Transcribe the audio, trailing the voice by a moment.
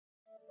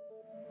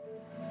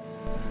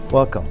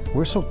Welcome.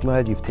 We're so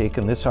glad you've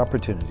taken this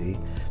opportunity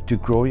to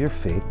grow your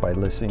faith by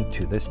listening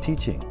to this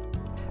teaching.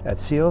 At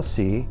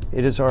CLC,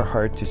 it is our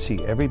heart to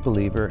see every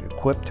believer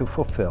equipped to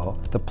fulfill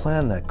the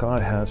plan that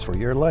God has for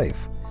your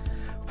life.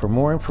 For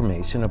more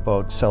information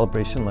about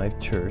Celebration Life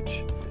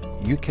Church,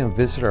 you can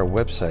visit our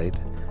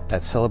website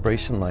at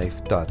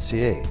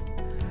celebrationlife.ca.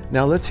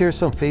 Now let's hear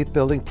some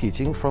faith-building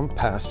teaching from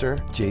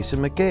Pastor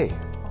Jason MacKay.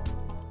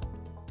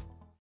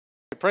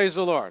 Praise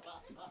the Lord.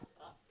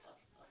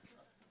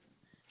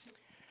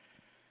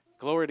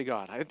 Glory to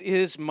God. It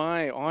is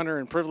my honor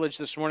and privilege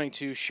this morning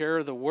to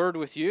share the word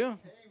with you,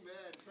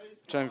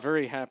 which I'm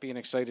very happy and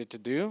excited to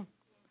do.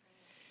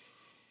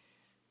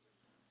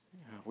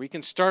 We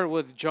can start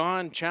with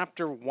John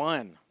chapter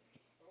 1.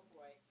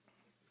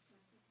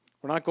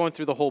 We're not going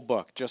through the whole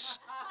book.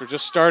 We're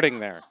just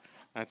starting there.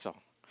 That's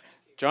all.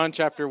 John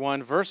chapter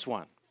 1, verse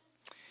 1.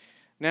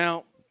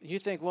 Now, you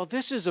think, well,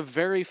 this is a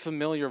very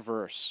familiar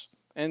verse.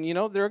 And, you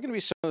know, there are going to be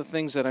some of the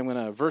things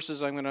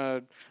verses I'm going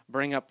to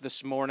bring up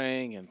this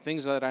morning and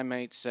things that I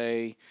might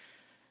say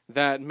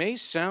that may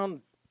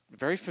sound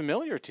very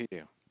familiar to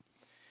you.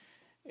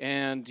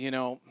 And, you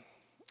know,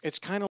 it's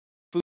kind of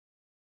like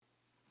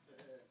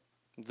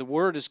food. The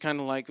word is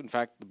kind of like, in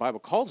fact, the Bible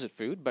calls it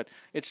food, but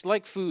it's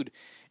like food.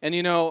 And,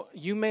 you know,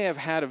 you may have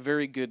had a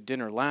very good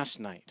dinner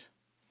last night.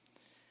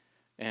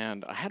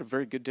 And I had a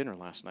very good dinner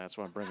last night. That's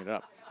why I'm bringing it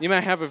up. You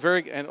might have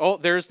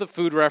there's the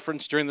food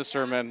reference during the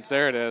sermon.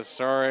 There it is.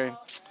 Sorry.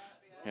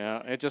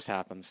 Yeah, it just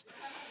happens.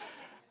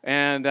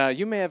 And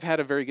you may have had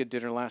a very good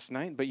dinner last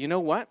night, but you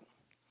know what?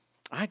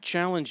 I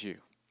challenge you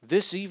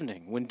this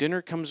evening when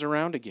dinner comes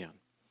around again,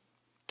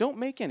 don't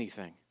make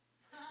anything.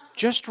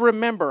 Just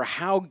remember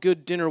how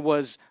good dinner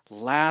was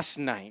last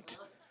night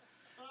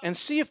and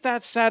see if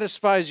that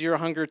satisfies your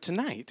hunger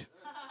tonight.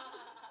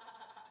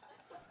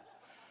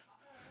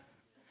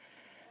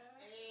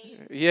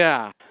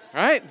 Yeah,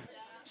 right?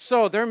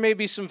 So there may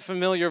be some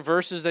familiar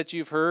verses that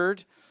you've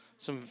heard,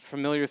 some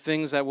familiar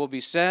things that will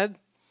be said,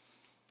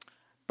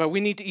 but we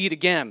need to eat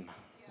again,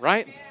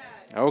 right?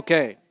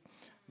 Okay.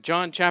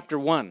 John chapter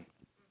 1.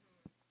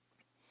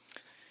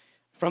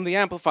 From the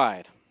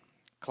Amplified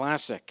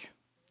Classic,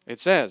 it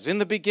says, "In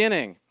the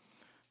beginning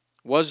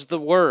was the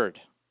Word,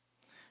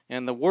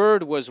 and the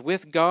Word was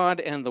with God,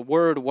 and the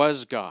Word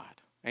was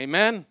God."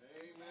 Amen? Amen.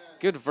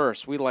 Good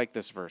verse. We like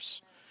this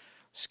verse.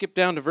 Skip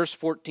down to verse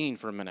 14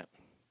 for a minute.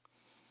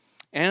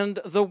 "And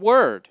the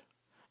Word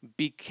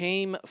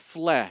became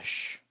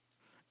flesh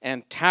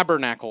and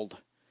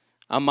tabernacled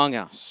among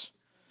us.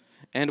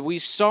 And we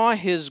saw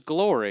his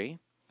glory,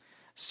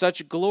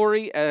 such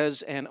glory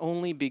as an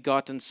only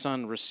begotten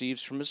Son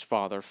receives from his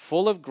Father,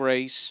 full of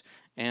grace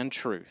and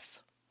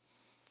truth."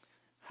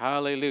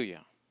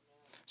 Hallelujah.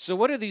 So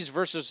what are these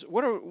verses,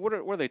 what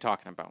are they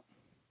talking about?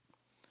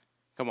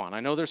 Come on, I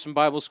know there's some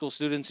Bible school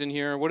students in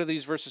here. What do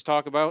these verses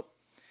talk about?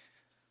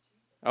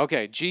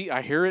 Okay,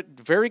 I hear it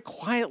very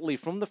quietly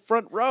from the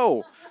front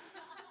row.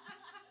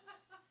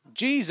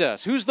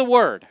 Jesus. Who's the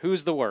Word?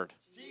 Who's the Word?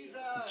 Jesus.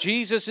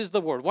 Jesus is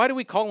the Word. Why do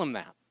we call him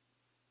that?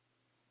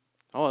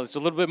 Oh, it's a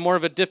little bit more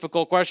of a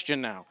difficult question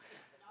now.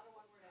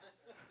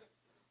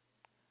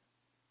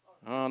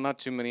 Oh, not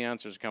too many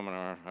answers coming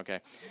on. Okay.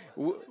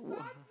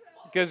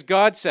 Because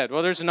God said.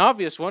 Well, there's an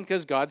obvious one,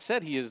 because God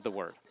said he is the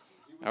Word.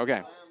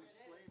 Okay.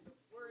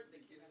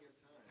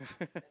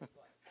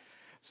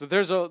 So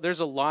there's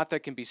a lot that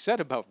can be said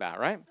about that,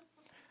 right?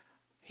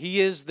 He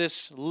is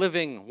this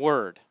living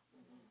Word.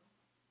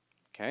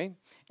 Okay?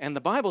 And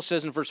the Bible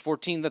says in verse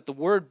 14 that the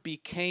Word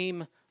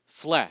became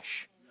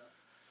flesh.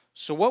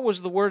 So what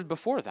was the Word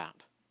before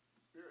that?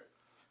 Spirit.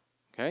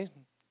 Okay?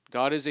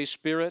 God is a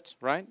spirit,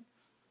 right?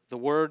 The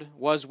Word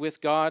was with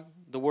God.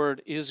 The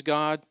Word is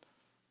God.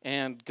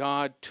 And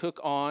God took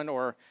upon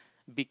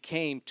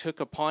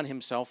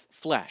himself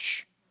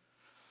flesh.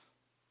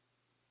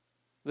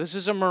 This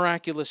is a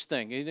miraculous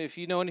thing. If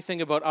you know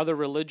anything about other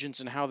religions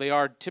and how they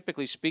are,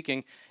 typically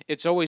speaking,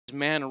 it's always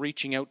man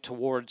reaching out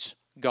towards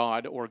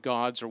God or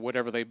gods or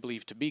whatever they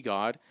believe to be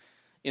God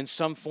in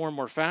some form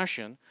or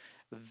fashion.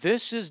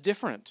 This is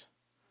different.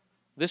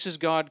 This is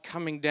God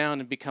coming down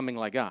and becoming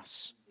like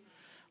us.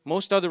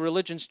 Most other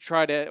religions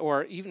try to,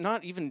 or even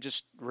not even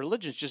just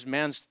religions, just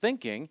man's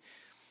thinking,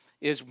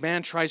 is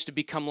man tries to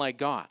become like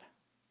God.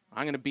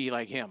 I'm going to be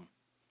like him.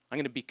 I'm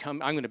going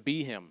to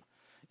be him.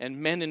 And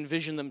men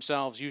envision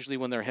themselves, usually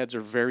when their heads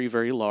are very,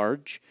 very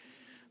large,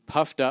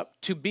 puffed up,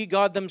 to be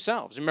God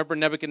themselves. Remember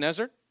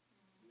Nebuchadnezzar?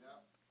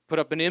 Put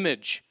up an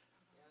image.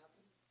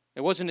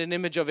 It wasn't an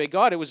image of a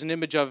God, it was an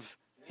image of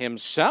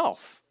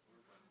himself,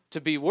 to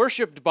be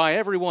worshipped by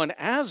everyone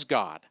as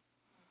God.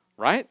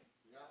 Right?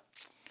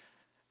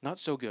 Not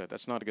so good.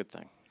 That's not a good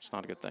thing. It's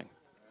not a good thing.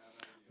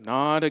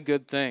 Not a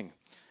good thing.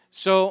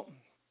 So,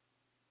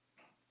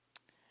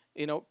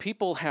 you know,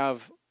 people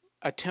have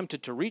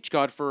attempted to reach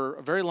God for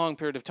a very long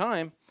period of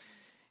time,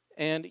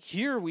 and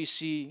here we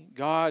see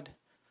God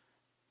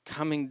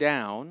coming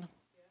down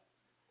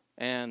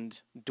and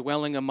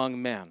dwelling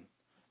among men,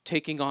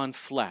 taking on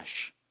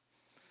flesh.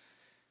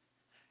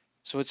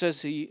 So it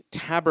says he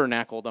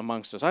tabernacled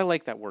amongst us. I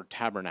like that word,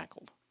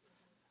 tabernacled.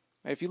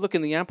 If you look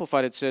in the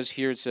Amplified, it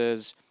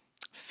says,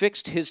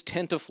 fixed his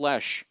tent of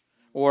flesh,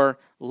 or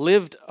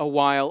lived a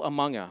while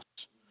among us,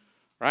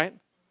 right?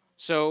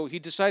 So he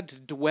decided to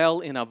dwell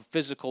in a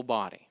physical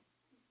body.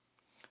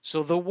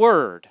 So the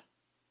Word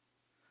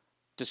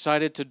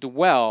decided to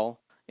dwell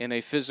in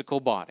a physical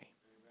body.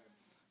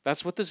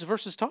 That's what this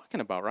verse is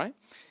talking about, right?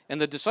 And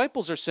the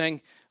disciples are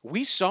saying,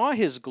 we saw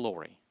his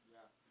glory.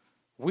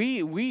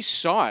 We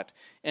saw it.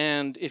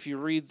 And if you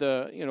read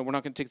we're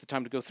not going to take the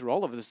time to go through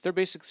all of this. They're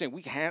basically saying,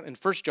 in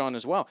 1 John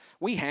as well,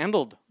 we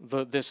handled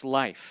this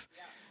life.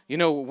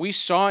 We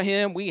saw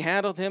him, we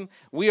handled him.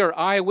 We are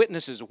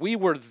eyewitnesses. We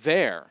were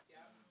there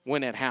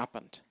when it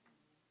happened.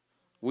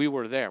 We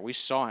were there. We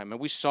saw him, and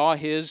we saw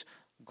his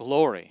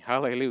glory.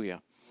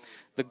 Hallelujah.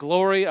 The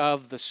glory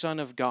of the Son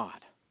of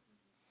God.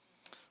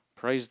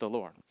 Praise the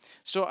Lord.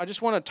 So I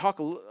just want to talk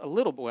a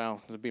little bit.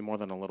 Well, it'll be more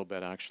than a little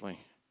bit, actually.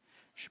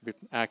 Should be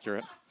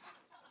accurate.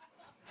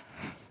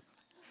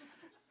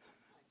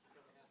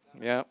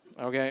 Yeah,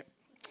 okay.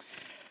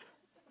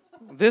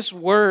 This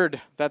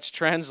word that's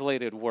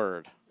translated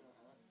word.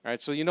 All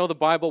right, so the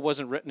Bible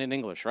wasn't written in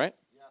English, right?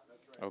 Yeah,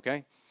 that's right.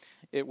 Okay.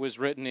 It was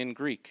written in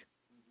Greek.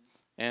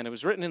 And it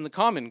was written in the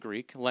common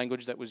Greek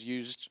language that was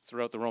used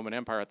throughout the Roman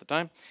Empire at the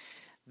time.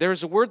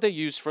 There's a word they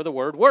use for the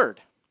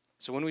word.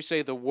 So when we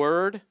say the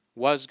Word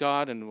was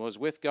God and was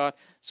with God,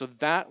 so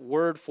that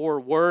word for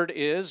word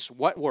is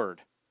what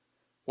word?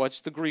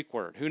 What's the Greek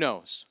word? Who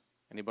knows?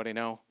 Anybody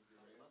know?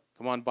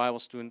 Come on, Bible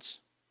students.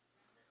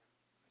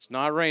 It's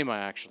not rhema,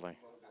 actually.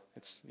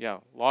 It's,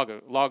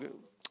 logos. Logos,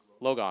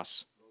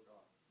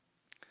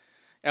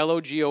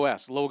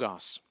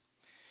 logos.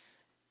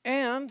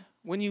 And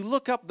when you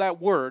look up that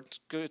word,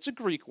 it's a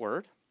Greek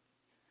word.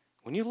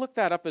 When you look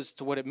that up as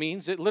to what it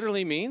means, it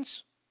literally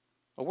means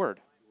a word.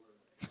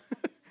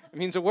 It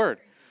means a word.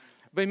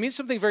 But it means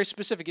something very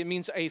specific. It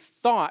means a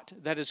thought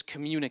that is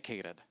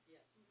communicated.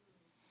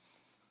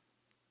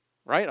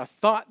 Right? A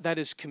thought that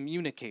is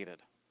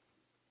communicated.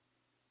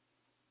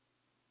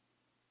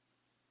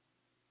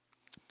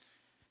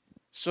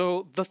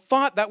 So the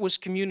thought that was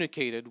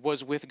communicated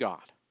was with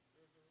God.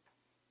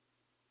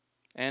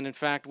 And in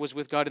fact was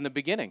with God in the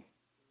beginning.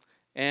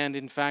 And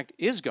in fact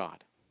is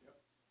God.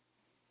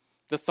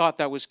 The thought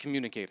that was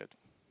communicated.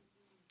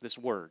 This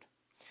word.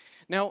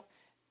 Now,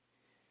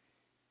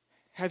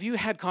 have you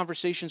had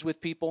conversations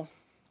with people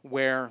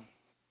where,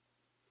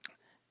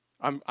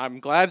 I'm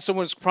glad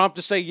someone's prompt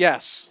to say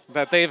yes,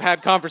 that they've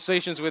had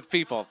conversations with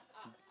people.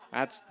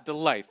 That's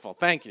delightful.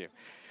 Thank you.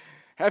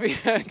 Have you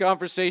had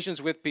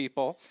conversations with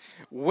people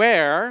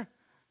where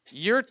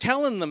you're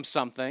telling them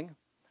something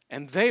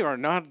and they are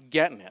not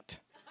getting it?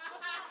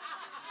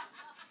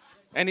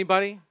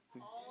 Anybody?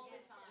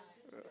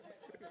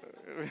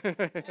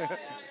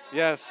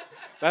 Yes,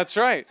 that's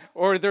right.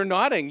 Or they're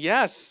nodding,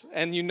 yes,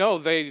 and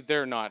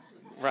they're not.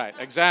 Right,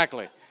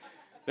 exactly.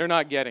 They're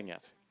not getting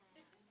it.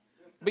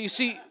 But you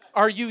see,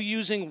 are you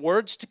using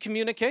words to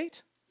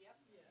communicate?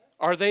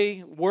 Are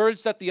they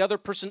words that the other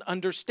person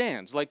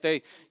understands? Like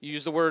you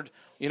use the word,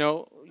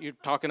 you're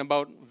talking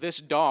about this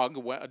dog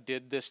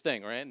did this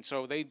thing, right? And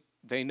so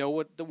they know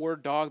what the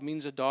word dog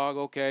means, a dog,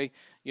 okay.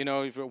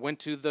 If it went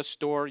to the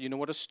store, you know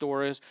what a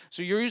store is.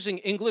 So you're using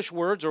English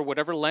words or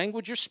whatever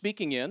language you're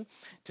speaking in.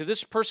 To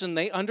this person,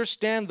 they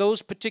understand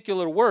those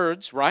particular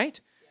words, right?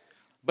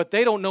 But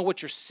they don't know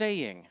what you're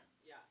saying.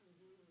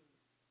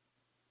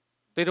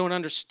 They don't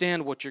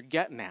understand what you're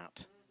getting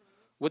at.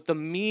 What the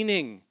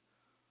meaning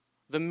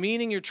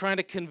you're trying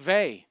to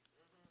convey.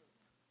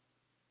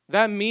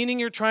 That meaning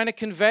you're trying to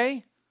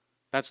convey,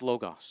 that's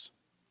logos.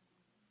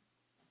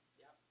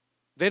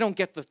 They don't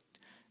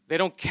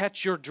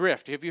catch your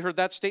drift. Have you heard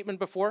that statement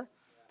before?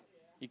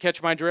 You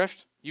catch my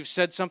drift? You've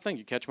said something,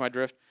 you catch my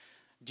drift.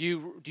 Do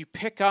you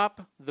pick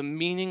up the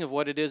meaning of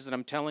what it is that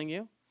I'm telling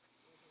you?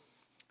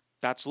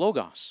 That's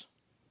logos.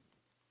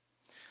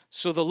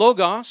 So the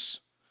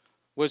logos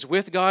was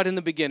with God in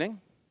the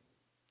beginning,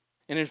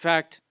 and in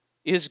fact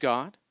is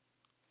God.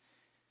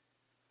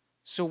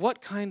 So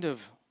what kind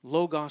of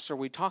logos are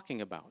we talking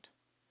about?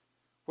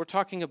 We're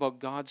talking about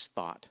God's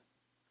thought,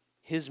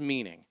 His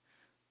meaning,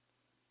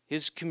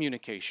 His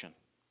communication.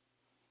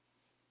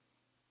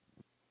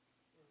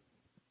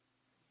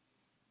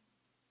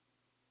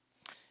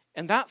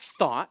 And that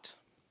thought,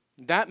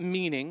 that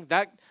meaning,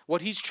 that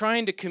what He's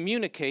trying to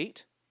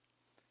communicate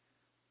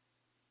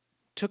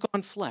took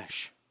on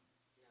flesh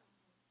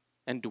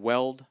and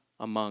dwelled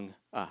among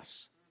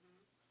us.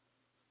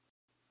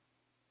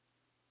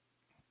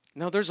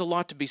 Now, there's a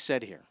lot to be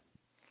said here,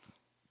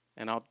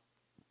 and I'll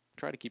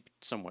try to keep it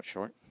somewhat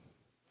short.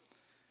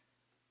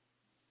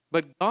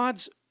 But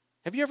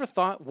have you ever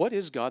thought, what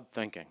is God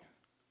thinking?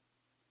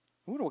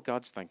 I wonder what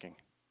God's thinking.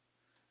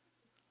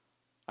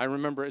 I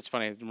remember, it's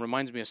funny, it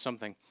reminds me of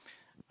something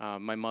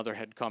my mother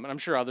had commented. I'm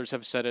sure others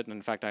have said it, and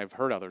in fact, I've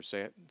heard others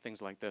say it,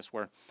 things like this,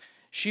 where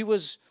she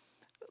was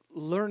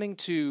learning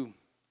to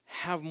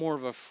have more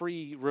of a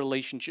free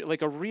relationship,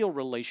 like a real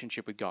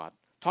relationship with God.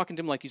 Talking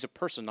to Him like He's a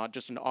person, not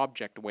just an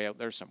object way out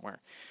there somewhere.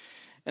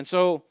 And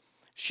so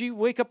she'd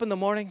wake up in the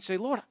morning and say,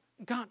 Lord,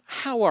 God,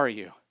 how are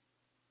you?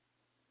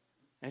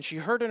 And she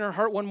heard in her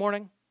heart one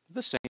morning,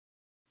 the same.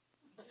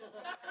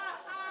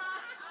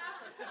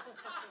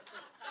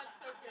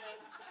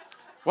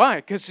 Why?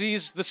 Because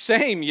he's the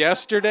same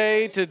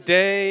yesterday,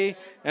 today,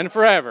 and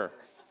forever.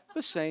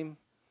 The same.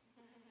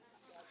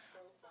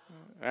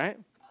 Right?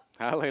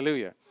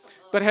 Hallelujah.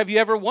 But have you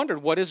ever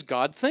wondered, what is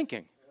God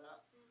thinking?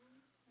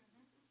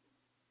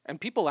 And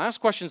people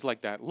ask questions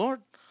like that.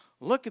 Lord,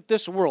 look at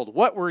this world.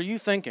 What were you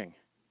thinking?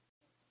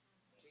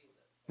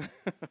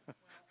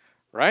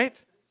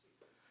 Right?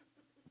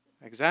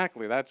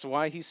 Exactly. That's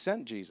why he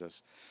sent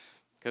Jesus.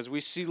 Because we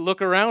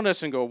look around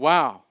us and go,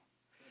 wow.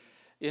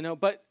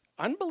 But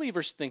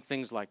unbelievers think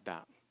things like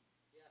that.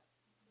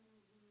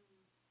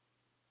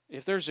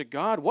 If there's a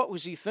God, what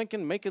was he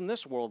thinking making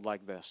this world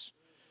like this?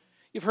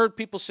 You've heard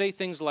people say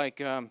things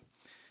like,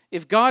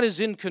 if God is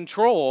in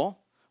control,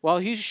 well,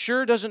 he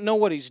sure doesn't know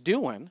what he's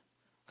doing,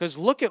 because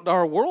look at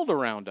our world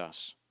around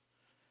us.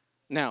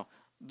 Now,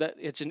 that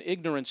it's an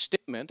ignorant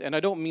statement, and I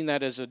don't mean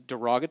that as a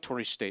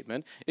derogatory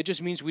statement. It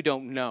just means we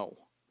don't know.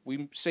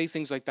 We say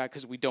things like that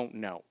because we don't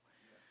know.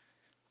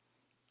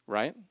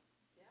 Right?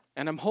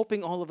 And I'm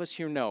hoping all of us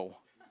here know.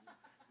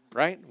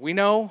 Right? We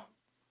know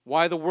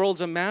why the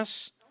world's a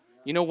mess.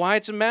 You know why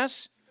it's a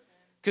mess?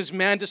 Because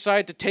man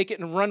decided to take it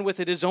and run with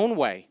it his own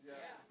way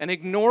and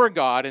ignore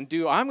God and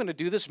I'm going to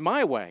do this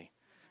my way.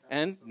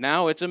 And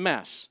now it's a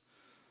mess.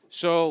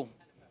 So,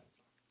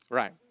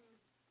 right.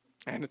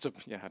 And it's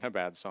a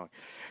bad song.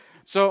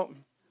 So,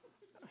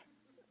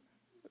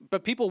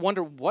 but people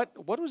wonder, what's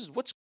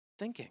God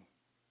thinking?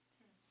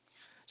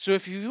 So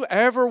if you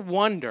ever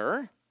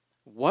wonder,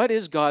 what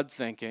is God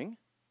thinking?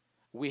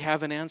 We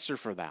have an answer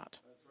for that.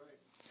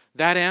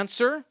 That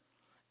answer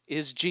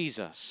is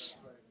Jesus.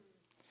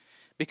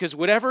 Because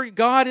whatever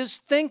God is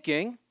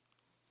thinking,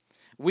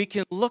 we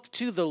can look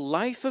to the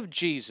life of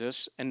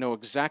Jesus and know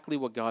exactly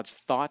what God's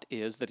thought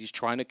is that he's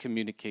trying to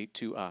communicate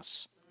to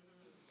us.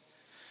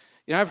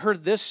 I've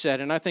heard this said,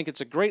 and I think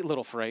it's a great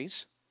little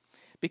phrase,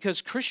 because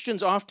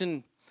Christians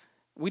often,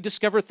 we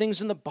discover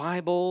things in the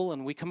Bible,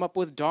 and we come up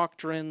with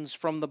doctrines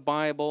from the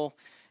Bible,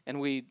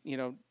 and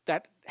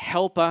that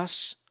help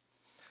us,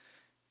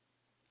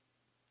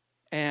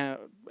 and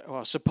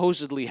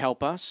supposedly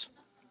help us.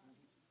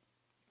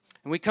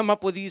 And we come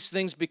up with these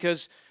things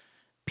because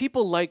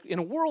people in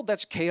a world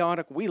that's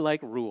chaotic, we like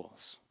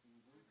rules.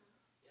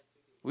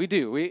 We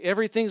do.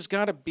 Everything's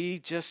got to be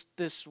just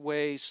this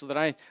way so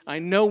that I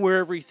know where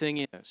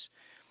everything is.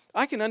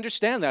 I can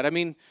understand that. I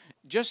mean,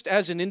 just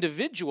as an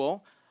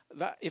individual,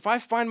 if I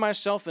find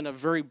myself in a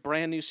very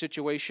brand new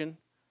situation,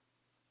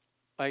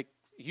 like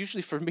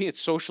usually for me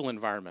it's social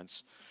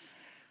environments.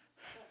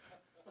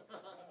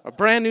 A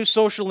brand new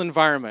social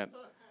environment.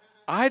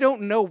 I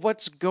don't know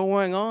what's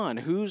going on.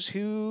 Who's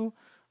who?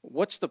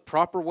 What's the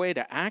proper way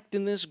to act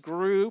in this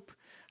group?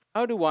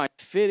 How do I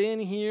fit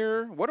in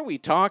here? What are we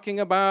talking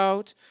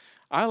about?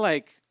 I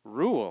like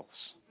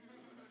rules.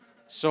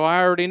 So I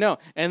already know.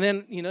 And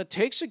then, it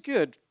takes a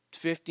good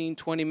 15,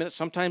 20 minutes,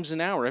 sometimes an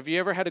hour. Have you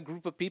ever had a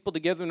group of people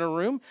together in a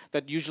room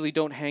that usually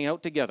don't hang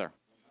out together?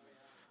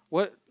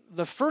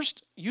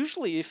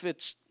 Usually if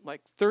it's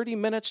like 30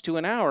 minutes to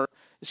an hour,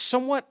 is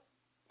somewhat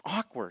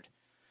awkward.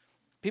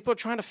 People are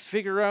trying to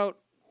figure out,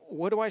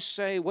 what do I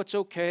say, what's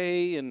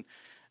okay, and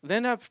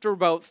then after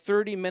about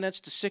 30 minutes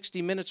to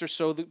 60 minutes or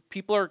so, the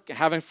people are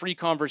having free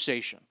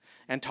conversation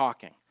and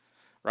talking,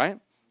 right?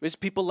 It's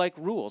people like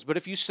rules. But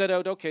if you set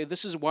out, okay,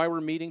 this is why we're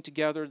meeting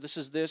together, this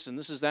is this, and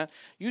this is that,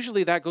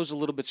 usually that goes a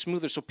little bit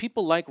smoother. So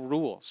people like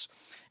rules.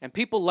 And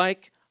people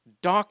like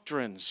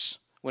doctrines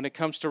when it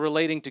comes to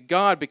relating to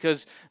God,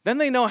 because then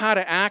they know how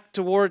to act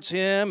towards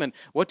him and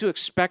what to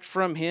expect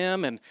from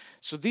him. And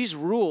so these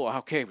rules,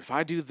 okay, if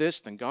I do this,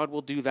 then God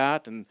will do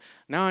that, and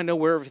now I know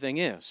where everything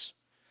is.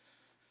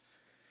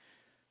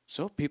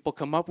 So people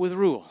come up with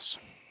rules.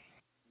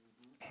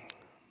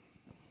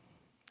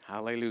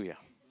 Hallelujah.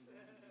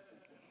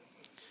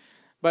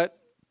 But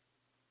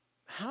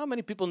how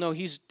many people know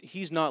he's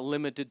not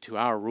limited to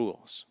our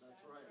rules?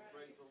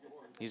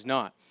 He's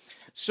not.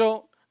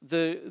 So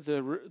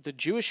the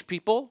Jewish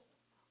people,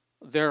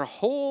 their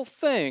whole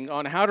thing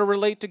on how to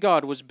relate to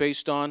God was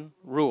based on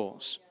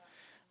rules,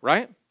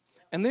 right?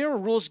 And they were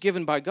rules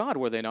given by God,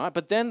 were they not?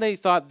 But then they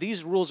thought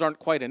these rules aren't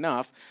quite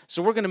enough,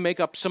 so we're going to make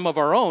up some of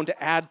our own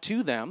to add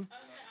to them,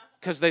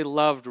 because they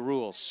loved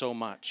rules so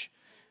much.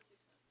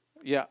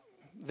 Yeah,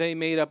 they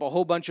made up a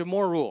whole bunch of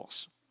more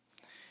rules.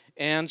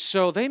 And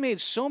so they made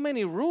so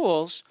many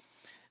rules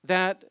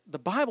that the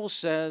Bible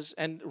says,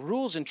 and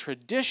rules and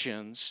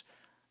traditions,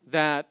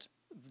 that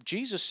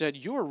Jesus said,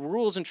 your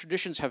rules and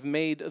traditions have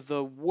made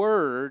the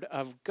word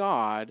of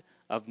God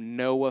of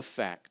no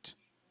effect.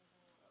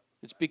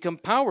 It's become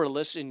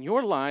powerless in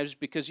your lives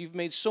because you've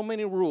made so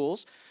many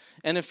rules.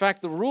 And in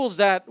fact, the rules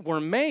that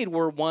were made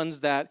were ones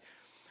that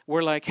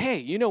were like, hey,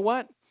 you know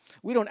what?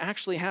 We don't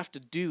actually have to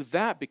do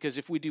that, because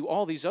if we do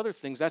all these other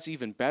things, that's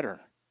even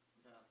better.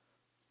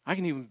 I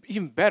can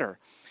even better.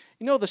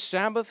 The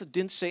Sabbath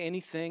didn't say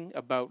anything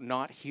about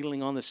not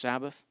healing on the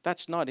Sabbath.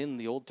 That's not in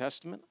the Old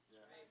Testament.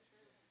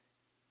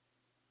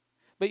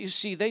 But you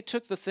see, they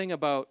took the thing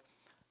about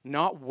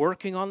not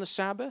working on the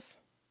Sabbath.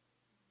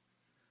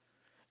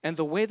 And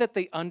the way that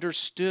they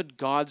understood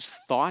God's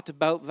thought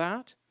about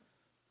that,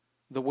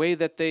 the way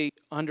that they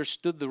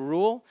understood the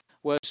rule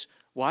was,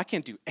 well, I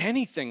can't do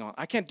anything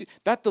I can't do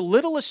that. The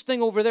littlest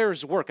thing over there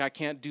is work. I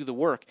can't do the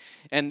work.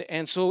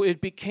 And so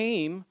it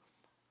became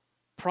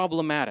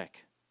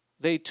problematic.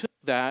 They took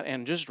that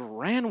and just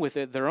ran with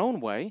it their own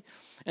way.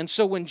 And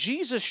so when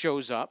Jesus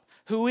shows up,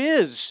 who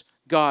is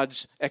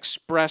God's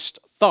expressed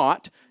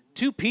thought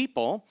to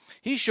people,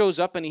 he shows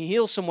up and he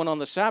heals someone on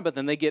the Sabbath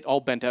and they get all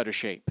bent out of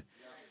shape.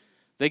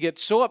 They get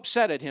so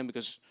upset at him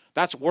because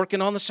that's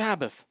working on the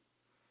Sabbath.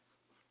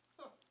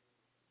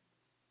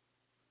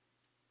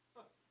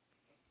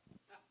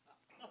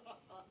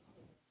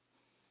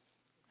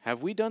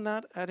 Have we done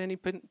that at any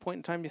point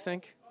in time, you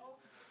think?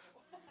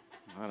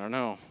 I don't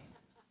know.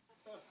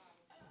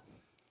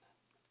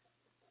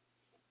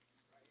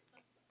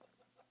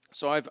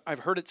 So I've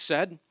heard it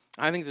said,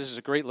 I think this is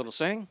a great little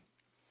saying,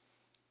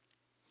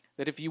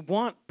 that if you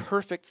want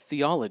perfect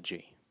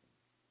theology,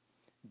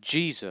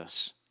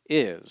 Jesus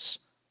is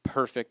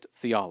perfect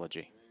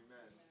theology. Amen.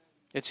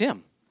 It's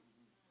him.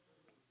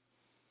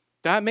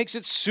 That makes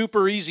it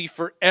super easy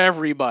for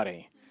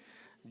everybody.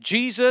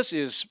 Jesus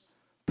is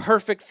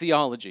perfect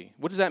theology.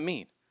 What does that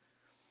mean?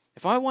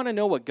 If I want to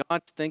know what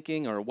God's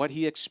thinking or what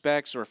he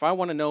expects, or if I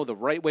want to know the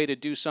right way to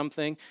do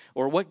something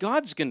or what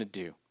God's going to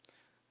do,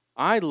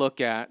 I look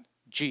at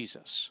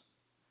Jesus.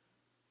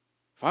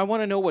 If I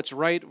want to know what's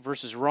right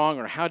versus wrong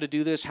or how to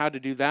do this, how to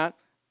do that,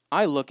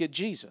 I look at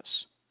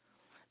Jesus.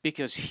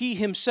 Because he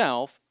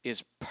himself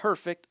is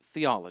perfect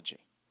theology.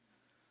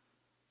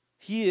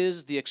 He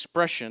is the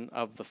expression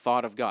of the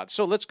thought of God.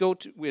 So let's go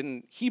to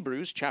in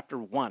Hebrews chapter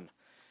 1,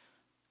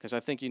 because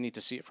I think you need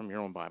to see it from your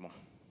own Bible.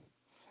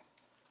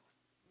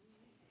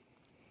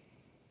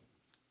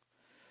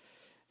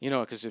 You know,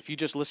 because if you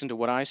just listen to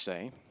what I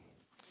say,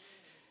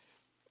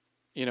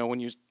 you know, when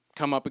you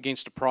come up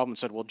against a problem and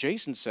said, well,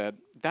 Jason said,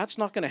 that's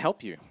not going to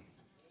help you.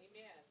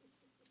 Amen.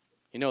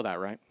 You know that,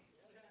 right?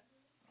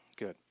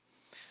 Good.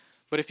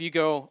 But if you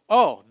go,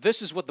 oh,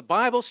 this is what the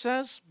Bible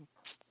says,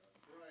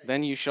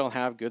 then you shall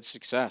have good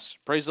success.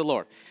 Praise the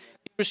Lord.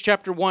 Hebrews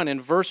chapter 1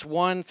 and verse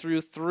 1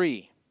 through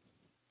 3.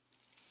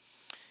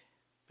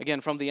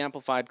 Again, from the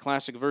Amplified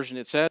Classic Version,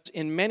 it says,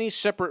 in many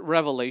separate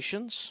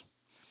revelations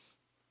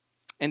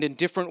and in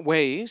different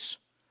ways,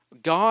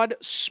 God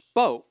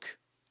spoke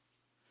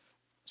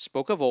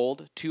of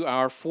old to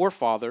our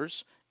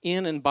forefathers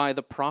in and by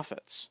the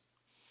prophets.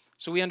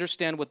 So we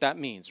understand what that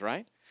means,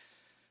 right?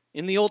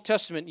 In the Old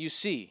Testament, you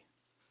see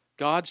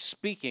God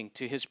speaking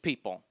to his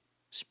people,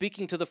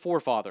 speaking to the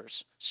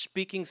forefathers,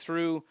 speaking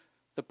through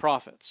the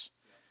prophets.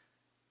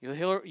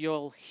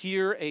 You'll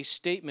hear a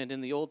statement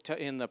in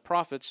the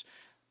prophets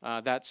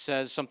that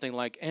says something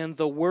like, and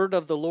the word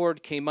of the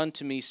Lord came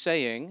unto me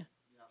saying,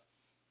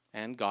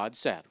 and God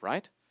said,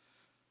 right?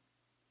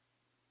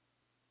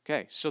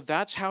 Okay, so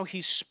that's how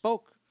he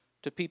spoke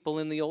to people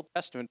in the Old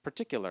Testament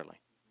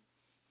particularly.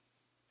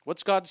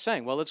 What's God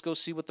saying? Well, let's go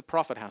see what the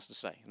prophet has to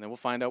say, and then we'll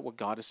find out what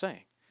God is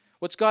saying.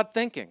 What's God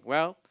thinking?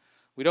 Well,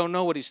 we don't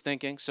know what he's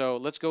thinking, so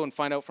let's go and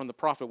find out from the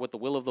prophet what the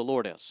will of the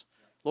Lord is.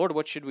 Lord,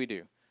 what should we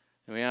do?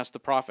 And we ask the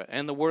prophet,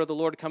 and the word of the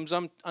Lord comes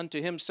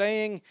unto him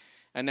saying,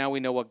 and now we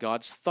know what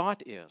God's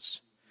thought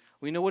is.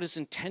 We know what his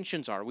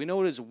intentions are. We know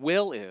what his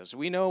will is.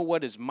 We know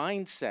what his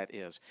mindset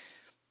is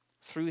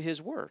through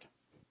his word.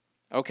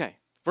 Okay,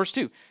 verse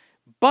 2.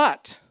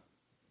 But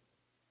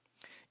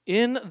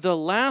in the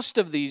last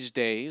of these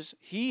days,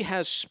 he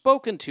has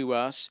spoken to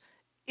us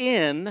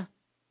in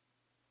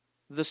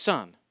the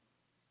Son.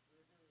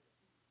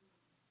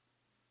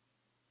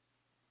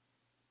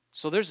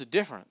 So there's a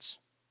difference.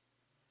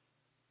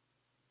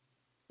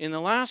 In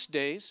the last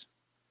days,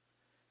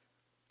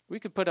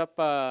 we could put up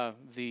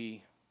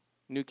the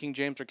New King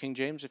James or King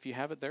James if you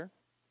have it there,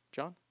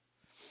 John.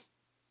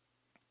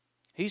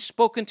 He's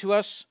spoken to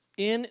us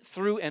in,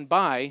 through, and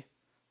by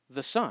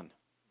the Son.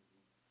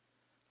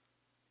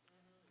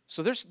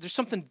 So there's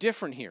something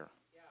different here,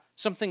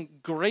 something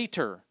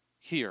greater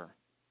here.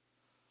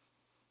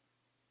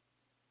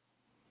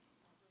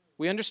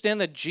 We understand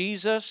that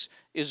Jesus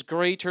is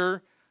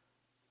greater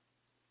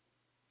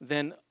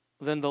than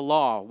the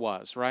law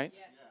was, right?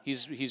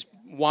 Yes. He's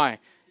why?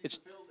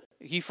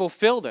 He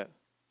fulfilled it.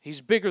 He's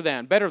bigger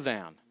than, better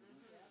than.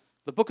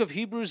 The book of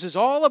Hebrews is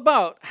all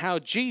about how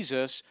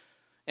Jesus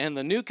and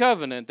the new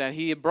covenant that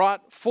he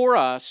brought for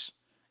us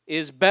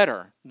is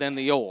better than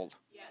the old.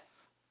 Yes.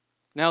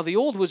 Now, the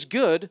old was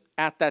good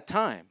at that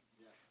time.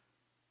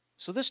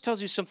 So this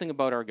tells you something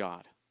about our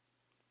God.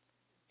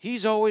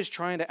 He's always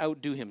trying to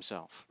outdo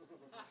himself.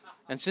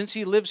 And since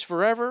he lives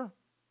forever,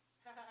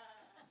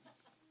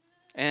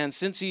 and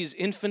since he's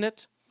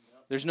infinite,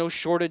 there's no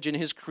shortage in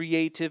his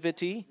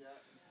creativity.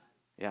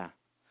 Yeah.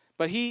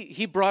 But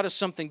he brought us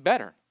something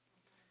better.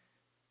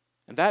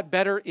 And that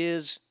better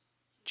is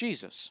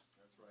Jesus.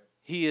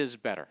 He is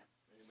better.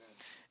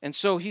 And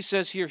so he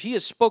says here, he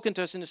has spoken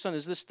to us in his Son.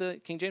 Is this the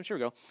King James? Here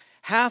we go.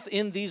 Hath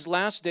in these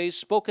last days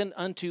spoken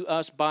unto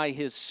us by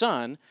his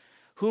Son,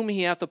 whom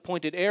he hath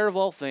appointed heir of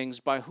all things,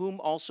 by whom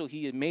also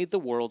he had made the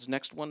worlds.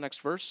 Next one,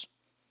 next verse.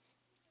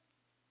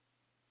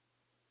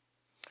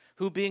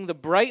 Who being the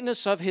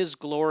brightness of his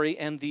glory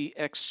and the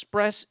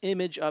express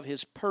image of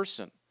his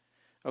person.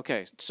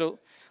 Okay, so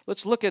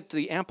let's look at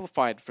the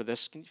Amplified for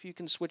this. If you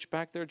can switch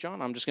back there,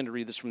 John. I'm just going to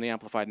read this from the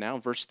Amplified now,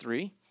 verse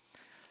 3.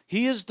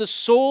 He is the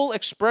sole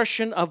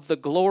expression of the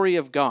glory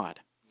of God.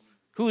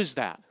 Who is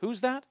that?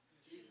 Who's that?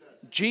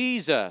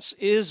 Jesus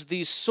is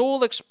the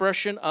sole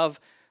expression of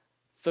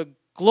the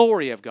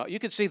glory of God. You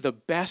could say the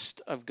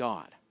best of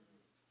God.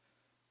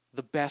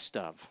 The best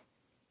of.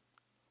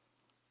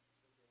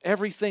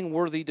 Everything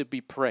worthy to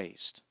be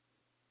praised.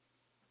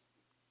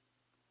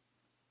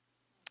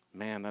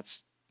 Man,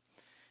 that's...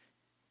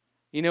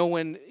 You know,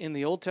 when in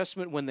the Old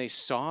Testament, when they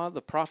saw,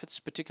 the prophets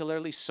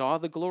particularly saw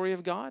the glory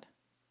of God,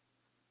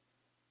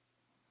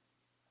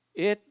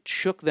 it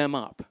shook them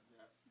up.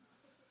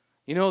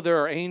 You know,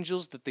 there are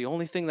angels that the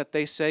only thing that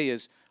they say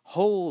is,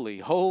 holy,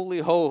 holy,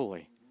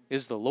 holy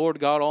is the Lord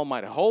God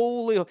Almighty.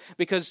 Holy,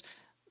 because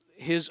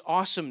his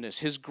awesomeness,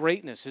 his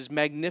greatness, his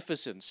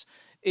magnificence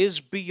is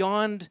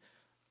beyond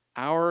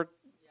our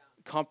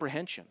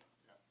comprehension.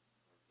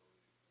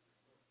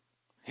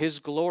 His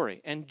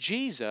glory. And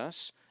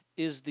Jesus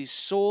is the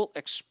sole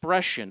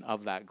expression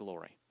of that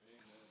glory.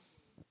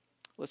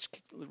 Let's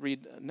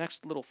read the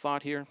next little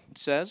thought here. It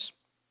says,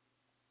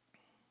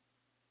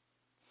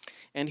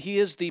 and he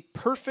is the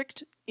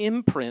perfect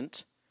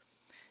imprint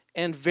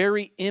and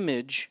very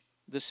image,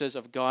 this says,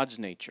 of God's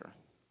nature.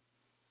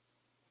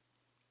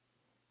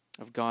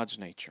 Of God's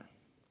nature.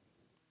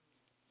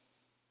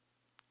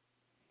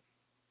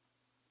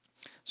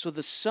 So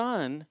the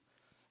Son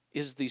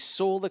is the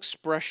sole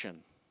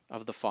expression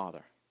of the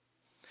Father.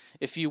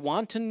 If you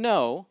want to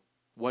know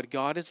what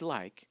God is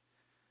like,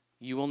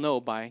 you will know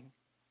by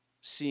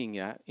seeing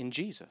that in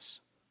Jesus.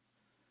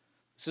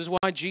 This is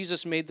why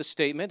Jesus made the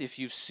statement, if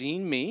you've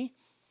seen me,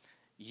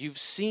 you've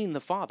seen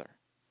the Father.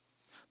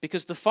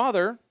 Because the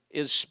Father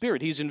is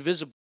spirit. He's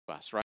invisible to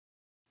us, right?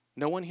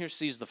 No one here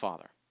sees the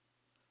Father.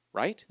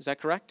 Right? Is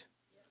that correct?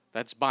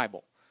 That's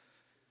Bible.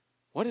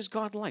 What is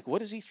God like?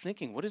 What is he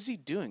thinking? What is he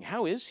doing?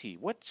 How is he?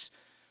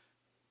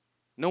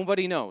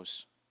 Nobody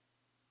knows.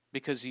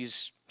 Because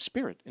he's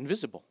spirit,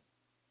 invisible.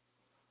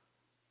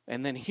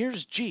 And then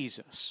here's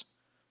Jesus,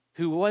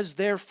 who was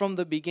there from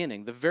the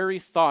beginning, the very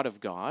thought of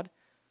God,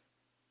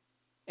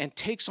 and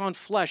takes on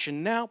flesh,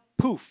 and now,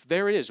 poof,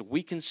 there it is.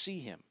 We can see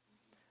him.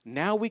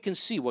 Now we can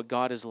see what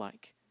God is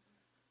like.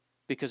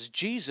 Because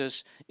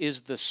Jesus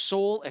is the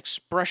sole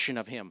expression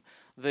of him,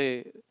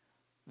 the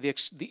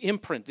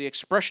imprint, the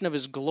expression of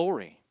his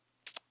glory.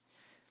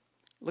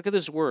 Look at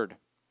this word.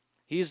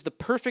 He is the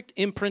perfect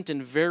imprint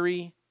and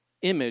very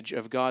image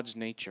of God's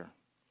nature.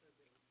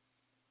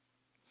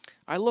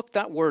 I looked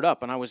that word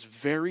up and I was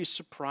very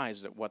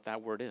surprised at what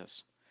that word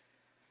is.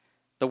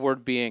 The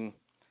word being,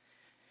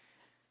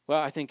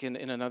 well, I think in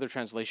another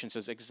translation it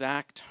says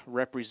exact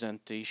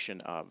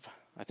representation of.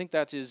 I think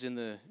that is in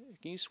the,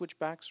 can you switch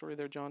back, sorry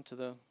there, John, to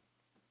the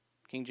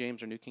King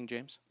James or New King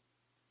James?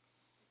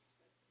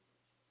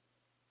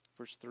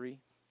 Verse 3.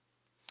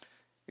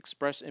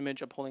 Express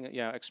image, upholding it,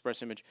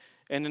 express image.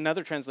 And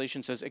another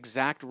translation says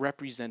exact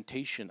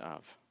representation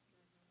of.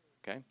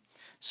 Okay?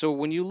 So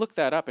when you look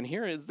that up, and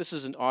here, this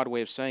is an odd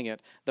way of saying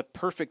it, the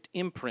perfect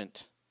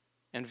imprint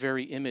and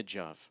very image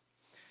of.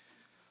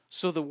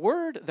 So the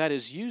word that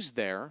is used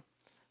there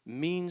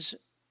means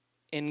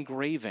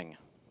engraving.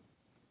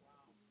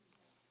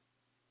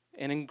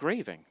 An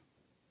engraving.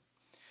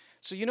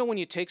 So you know when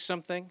you take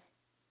something,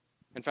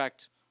 in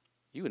fact,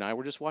 you and I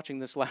were just watching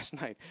this last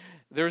night.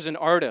 There's an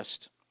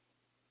artist,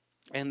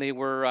 and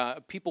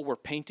people were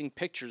painting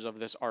pictures of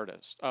this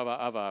artist, of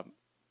a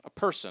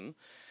person.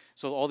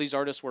 So all these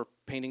artists were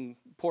painting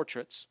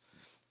portraits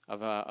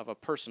of a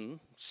person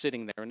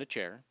sitting there in a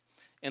chair.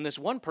 And this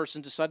one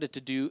person decided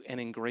to do an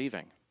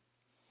engraving.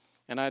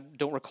 And I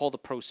don't recall the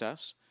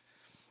process.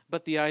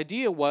 But the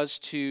idea was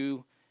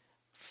to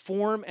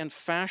form and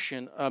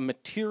fashion a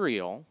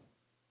material,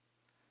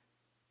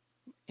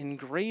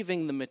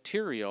 engraving the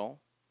material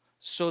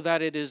so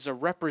that it is a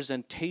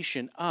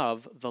representation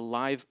of the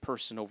live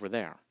person over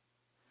there.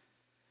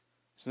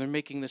 So they're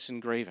making this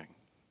engraving.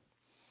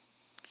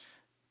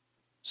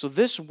 So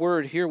this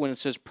word here, when it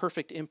says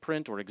perfect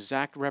imprint or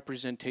exact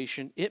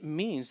representation, it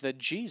means that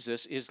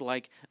Jesus is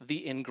like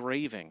the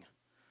engraving,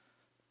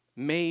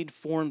 made,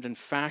 formed, and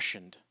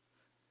fashioned,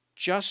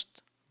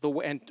 just the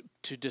way, and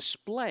to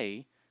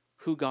display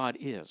who God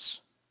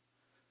is.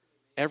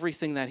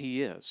 Everything that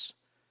he is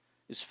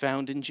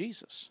found in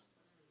Jesus.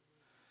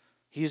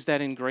 He is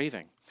that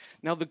engraving.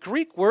 Now, the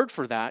Greek word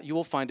for that you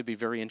will find to be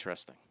very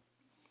interesting,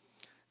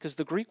 because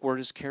the Greek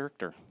word is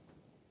character.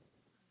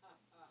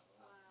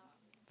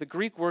 The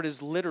Greek word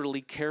is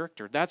literally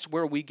character. That's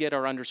where we get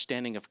our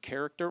understanding of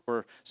character,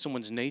 or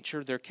someone's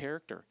nature, their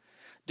character.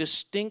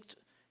 Distinct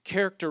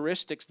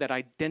characteristics that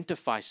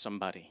identify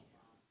somebody.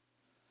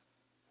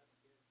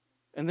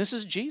 And this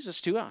is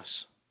Jesus to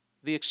us.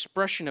 The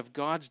expression of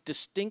God's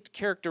distinct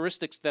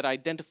characteristics that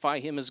identify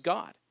him as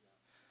God.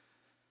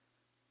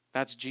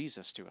 That's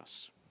Jesus to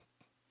us.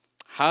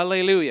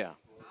 Hallelujah.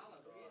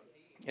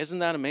 Isn't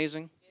that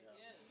amazing?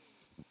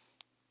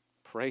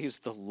 Praise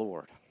the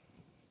Lord.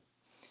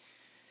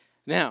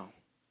 Now,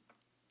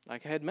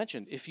 like I had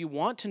mentioned, if you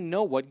want to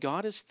know what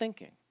God is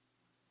thinking,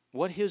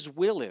 what His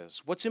will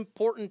is, what's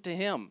important to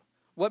Him,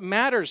 what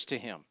matters to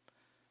Him,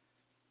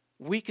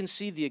 we can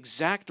see the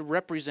exact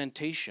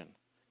representation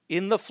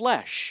in the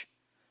flesh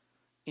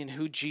in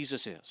who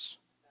Jesus is.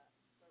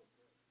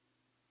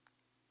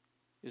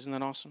 Isn't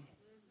that awesome?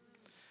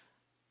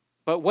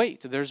 But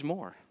wait, there's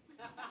more.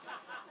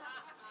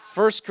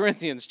 1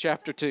 Corinthians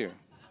chapter 2.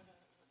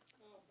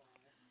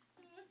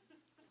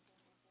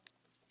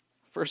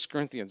 1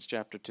 Corinthians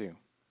chapter 2.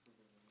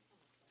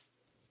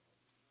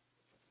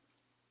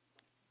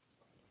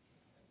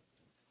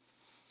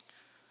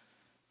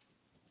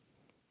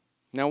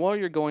 Now, while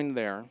you're going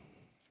there,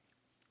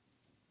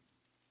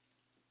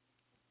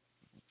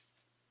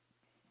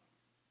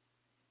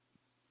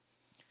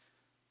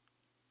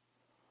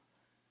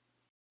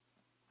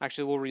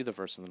 actually, we'll read the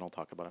verse and then I'll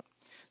talk about it.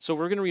 So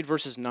we're going to read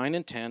verses 9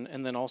 and 10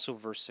 and then also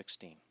verse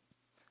 16.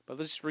 But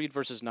let's read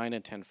verses 9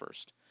 and 10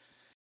 first.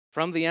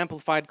 From the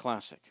Amplified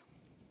Classic.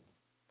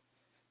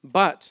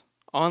 But,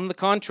 on the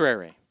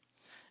contrary,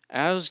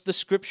 as the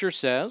Scripture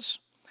says,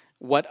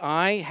 what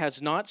eye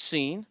has not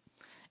seen,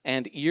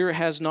 and ear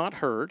has not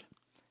heard,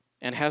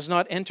 and has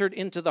not entered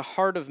into the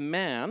heart of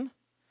man,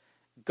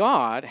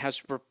 God has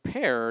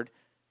prepared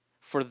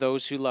for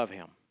those who love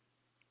Him.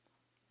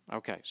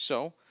 Okay,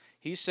 so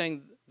he's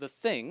saying the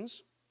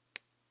things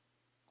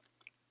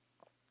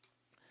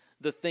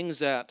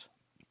that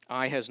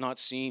eye has not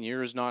seen,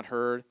 ear has not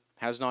heard,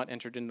 has not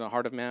entered into the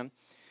heart of man.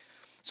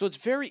 So it's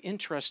very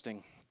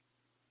interesting.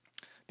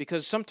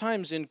 Because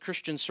sometimes in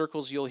Christian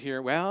circles you'll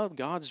hear, well,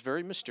 God's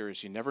very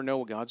mysterious. You never know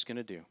what God's going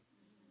to do.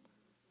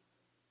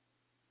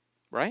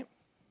 Right?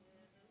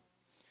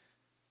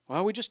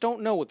 Well, we just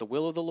don't know what the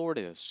will of the Lord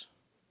is.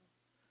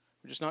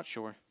 We're just not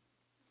sure.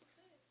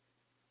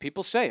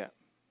 People say it.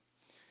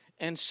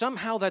 And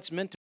somehow that's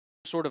meant to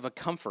be sort of a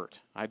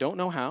comfort. I don't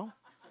know how,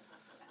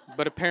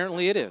 but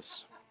apparently it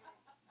is.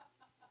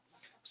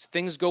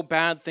 Things go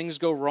bad, things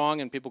go wrong,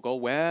 and people go,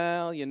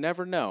 well, you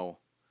never know.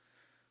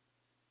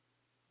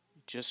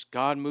 Just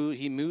God moves,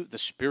 the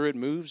Spirit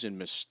moves in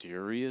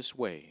mysterious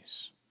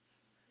ways.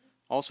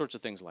 All sorts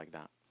of things like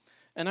that.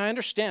 And I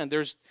understand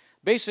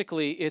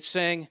it's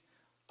saying,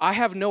 I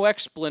have no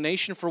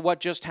explanation for what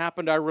just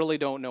happened. I really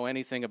don't know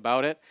anything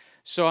about it.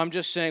 So I'm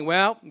just saying,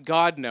 well,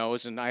 God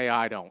knows and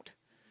I don't.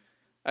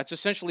 That's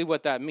essentially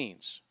what that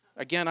means.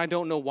 Again, I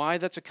don't know why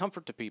that's a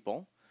comfort to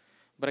people.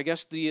 But I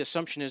guess the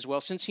assumption is,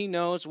 well, since He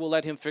knows, we'll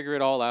let Him figure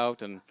it all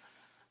out. And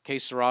que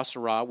sera,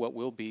 sera, what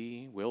will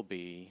be, will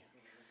be.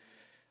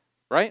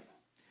 Right?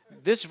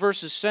 This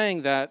verse is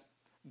saying that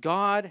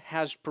God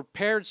has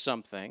prepared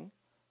something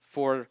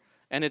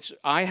and its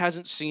eye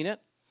hasn't seen it,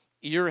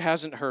 ear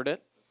hasn't heard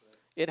it,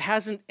 it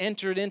hasn't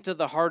entered into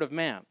the heart of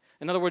man.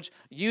 In other words,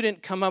 you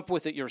didn't come up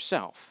with it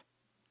yourself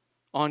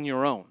on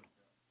your own.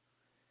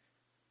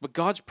 But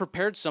God's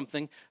prepared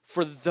something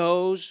for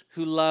those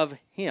who love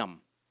Him.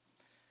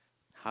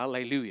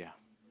 Hallelujah.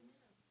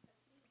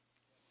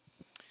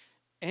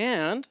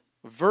 And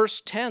verse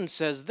 10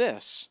 says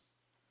this.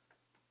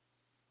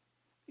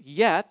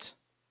 Yet,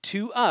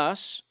 to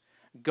us,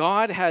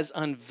 God has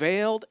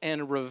unveiled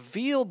and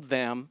revealed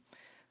them,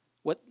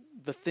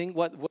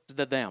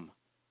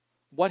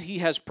 what He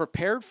has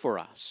prepared for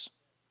us.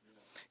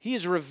 He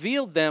has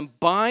revealed them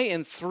by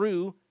and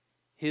through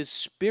His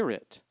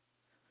Spirit.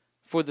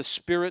 For the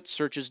Spirit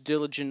searches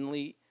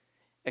diligently,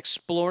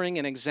 exploring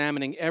and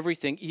examining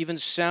everything, even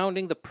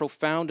sounding the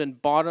profound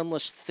and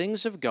bottomless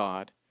things of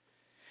God.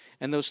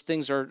 And those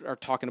things are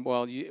talking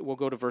about, well, we'll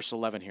go to verse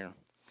 11 here.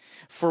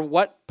 For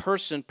what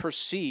person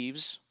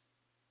perceives,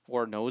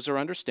 or knows or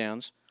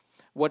understands,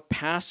 what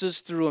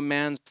passes through a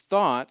man's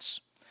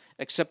thoughts,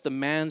 except the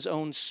man's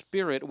own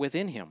spirit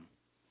within him?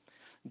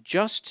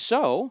 Just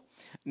so,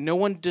 no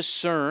one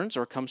discerns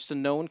or comes to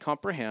know and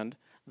comprehend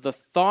the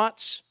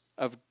thoughts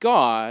of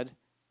God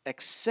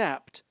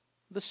except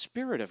the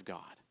Spirit of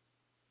God.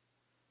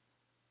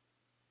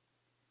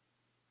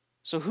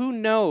 So who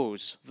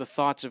knows the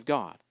thoughts of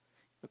God,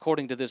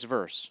 according to this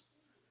verse?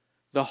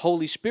 The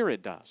Holy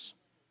Spirit does.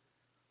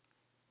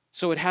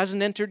 So it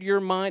hasn't entered your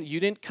mind. You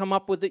didn't come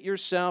up with it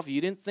yourself. You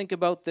didn't think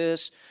about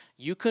this.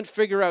 You couldn't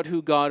figure out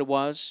who God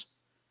was.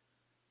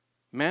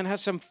 Man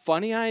has some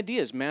funny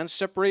ideas. Man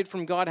separated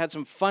from God had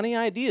some funny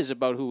ideas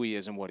about who He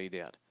is and what He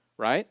did,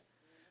 right?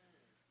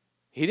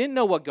 He didn't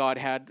know what God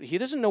had. He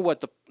doesn't know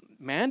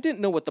man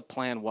didn't know what the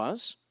plan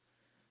was.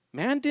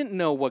 Man didn't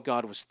know what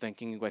God was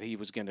thinking, what He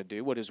was going to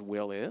do, what His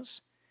will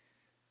is.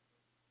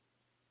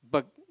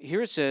 But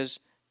here it says,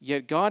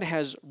 yet God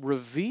has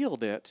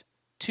revealed it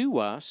to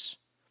us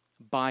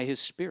by His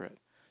Spirit.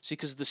 See,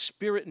 because the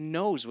Spirit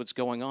knows what's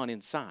going on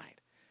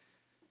inside.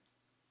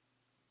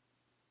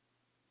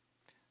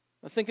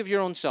 Now think of your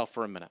own self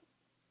for a minute.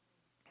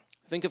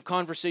 Think of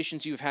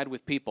conversations you've had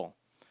with people.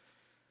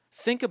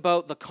 Think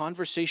about the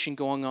conversation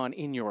going on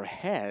in your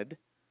head,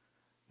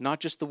 not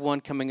just the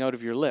one coming out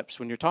of your lips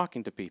when you're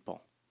talking to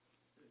people.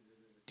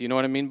 Do you know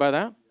what I mean by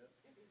that?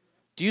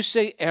 Do you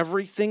say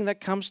everything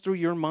that comes through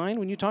your mind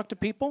when you talk to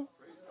people?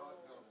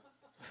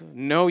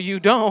 No, you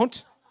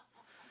don't.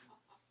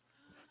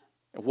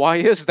 Why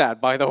is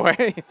that, by the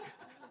way?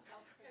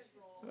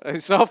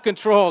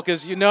 Self-control,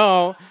 because you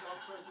know,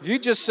 if you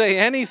just say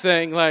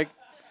anything, like,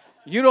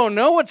 you don't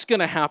know what's going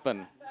to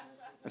happen.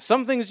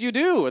 Some things you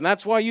do, and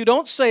that's why you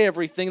don't say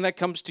everything that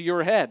comes to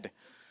your head.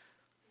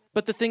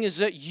 But the thing is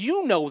that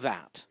you know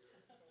that.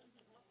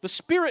 The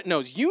Spirit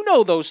knows. You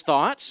know those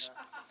thoughts,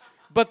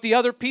 but the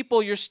other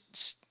people,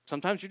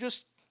 sometimes you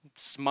just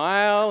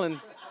smile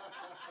and,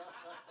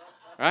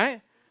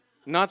 right?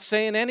 Not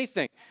saying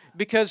anything.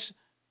 Because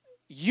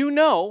you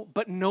know,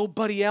 but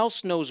nobody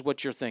else knows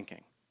what you're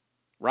thinking,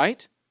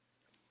 right?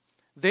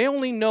 They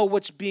only know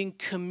what's being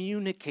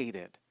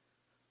communicated.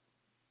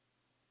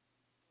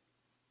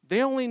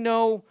 They only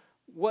know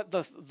what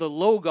the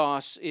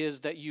logos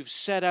is that you've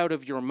said out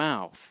of your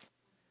mouth.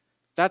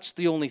 That's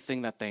the only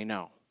thing that they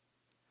know.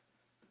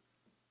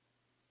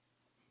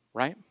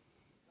 Right?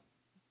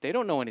 They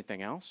don't know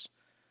anything else.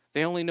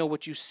 They only know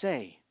what you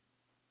say.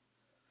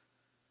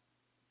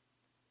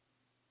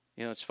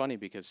 You know, it's funny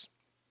because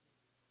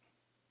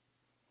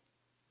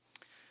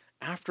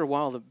after a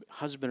while, the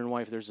husband and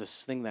wife, there's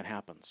this thing that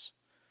happens.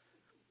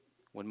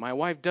 When my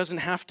wife doesn't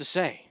have to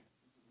say,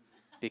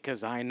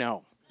 because I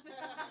know.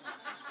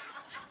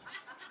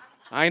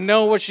 I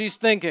know what she's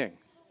thinking.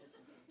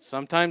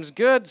 Sometimes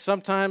good,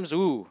 sometimes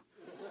ooh.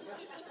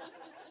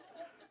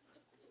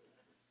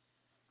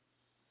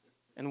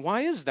 And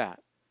why is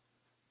that?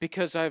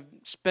 Because I've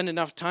spent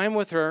enough time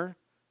with her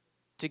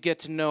to get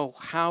to know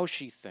how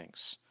she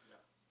thinks.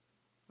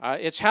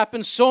 It's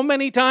happened so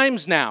many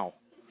times now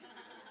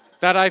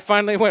that I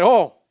finally went,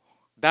 oh,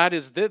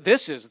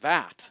 this is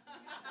that.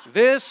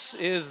 This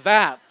is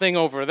that thing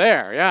over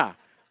there. Yeah,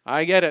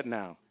 I get it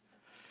now.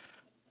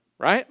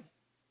 Right?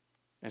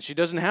 And she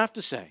doesn't have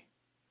to say.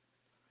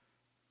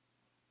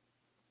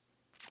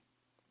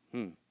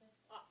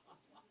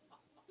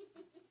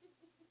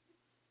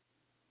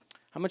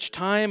 How much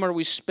time are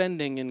we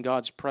spending in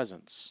God's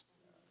presence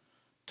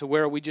to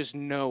where we just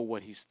know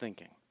what He's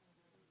thinking?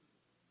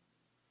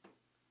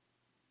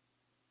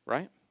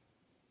 Right?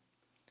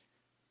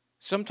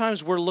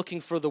 Sometimes we're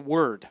looking for the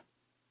word.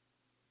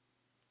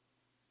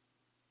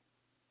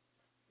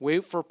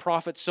 Wait for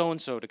prophet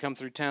so-and-so to come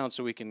through town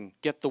so we can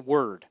get the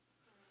word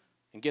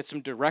and get some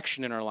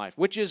direction in our life,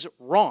 which is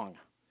wrong,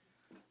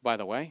 by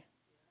the way.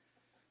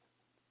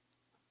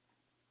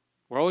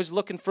 We're always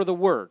looking for the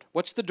word.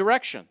 What's the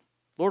direction?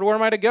 Lord, where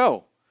am I to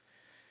go?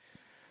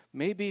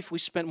 Maybe if we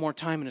spent more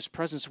time in His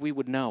presence, we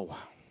would know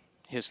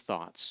His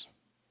thoughts,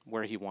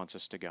 where He wants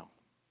us to go.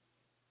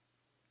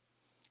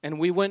 And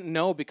we wouldn't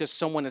know because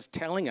someone is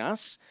telling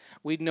us.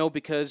 We'd know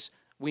because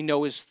we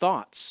know His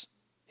thoughts.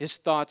 His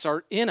thoughts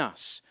are in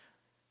us.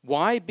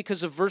 Why?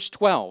 Because of verse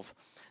 12.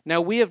 Now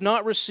we have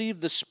not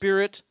received the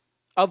spirit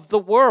of the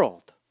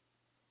world.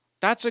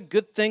 That's a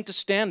good thing to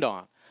stand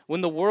on. When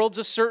the world's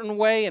a certain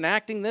way and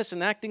acting this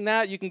and acting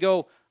that, you can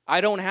go,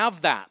 I don't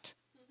have that.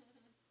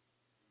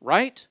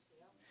 Right?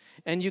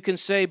 And you can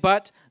say,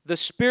 but the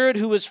Spirit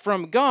who is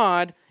from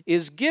God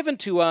is given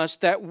to us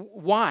that,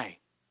 why?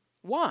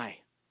 Why?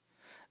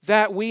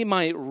 That we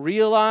might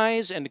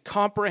realize and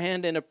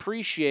comprehend and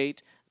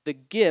appreciate the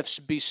gifts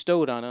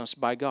bestowed on us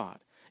by God.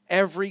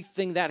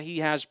 Everything that He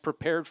has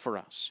prepared for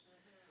us.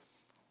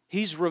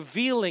 He's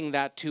revealing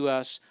that to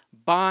us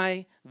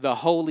by the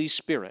Holy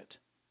Spirit.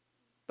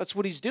 That's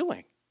what He's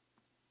doing.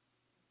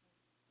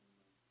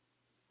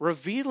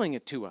 Revealing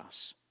it to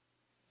us.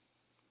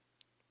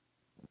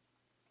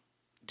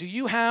 Do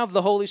you have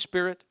the Holy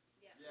Spirit?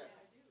 Yes.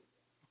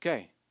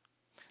 Okay.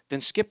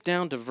 Then skip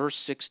down to verse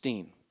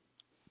 16.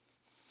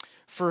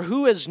 For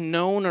who has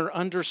known or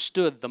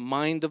understood the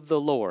mind of the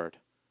Lord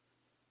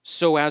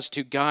so as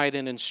to guide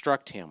and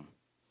instruct him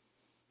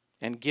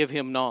and give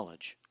him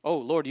knowledge? Oh,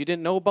 Lord, you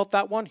didn't know about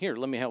that one? Here,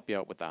 let me help you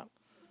out with that.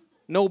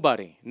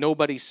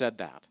 Nobody said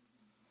that.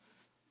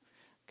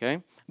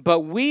 Okay? But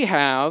we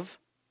have,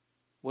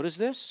 what is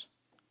this?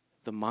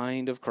 The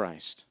mind of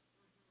Christ.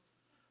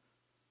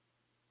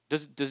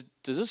 Does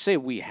it say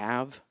we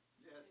have?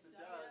 Yes, it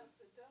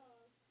does.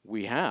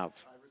 We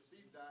have. I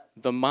received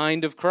that. The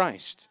mind of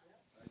Christ.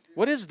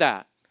 What is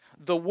that?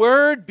 The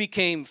Word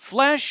became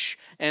flesh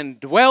and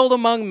dwelled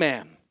among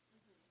men.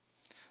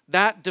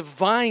 That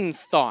divine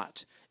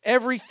thought,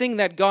 everything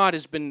that God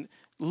has been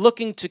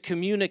looking to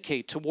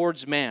communicate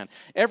towards man,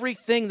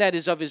 everything that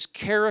is of His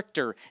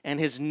character and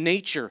His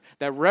nature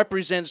that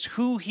represents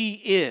who He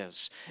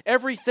is,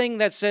 everything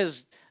that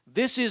says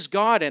this is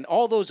God and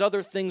all those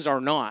other things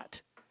are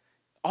not,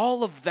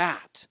 all of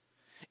that,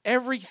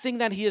 everything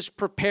that He has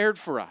prepared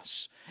for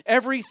us,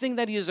 everything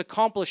that He has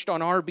accomplished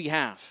on our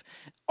behalf,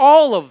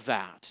 all of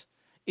that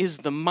is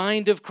the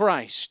mind of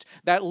Christ,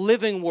 that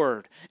living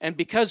Word. And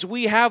because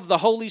we have the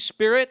Holy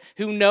Spirit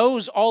who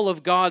knows all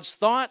of God's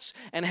thoughts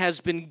and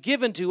has been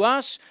given to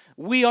us,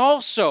 we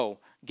also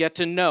get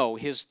to know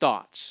His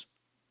thoughts.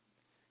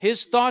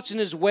 His thoughts and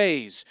His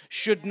ways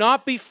should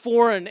not be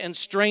foreign and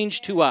strange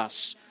to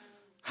us.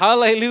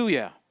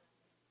 Hallelujah.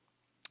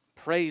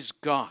 Praise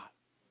God.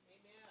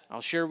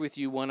 I'll share with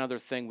you one other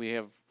thing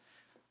we're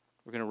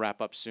going to wrap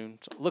up soon.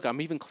 Look,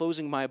 I'm even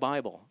closing my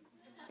Bible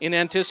in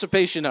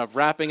anticipation of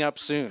wrapping up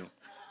soon.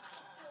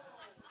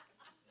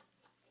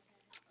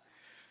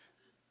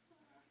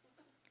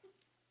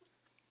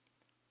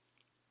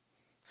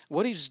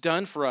 What He's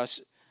done for us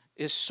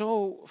is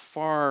so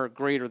far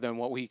greater than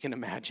what we can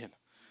imagine.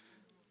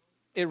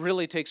 It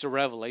really takes a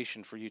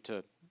revelation for you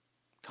to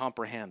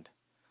comprehend.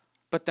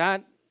 But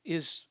that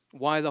is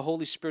why the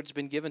Holy Spirit's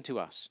been given to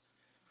us.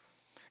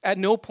 At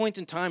no point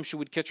in time should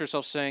we catch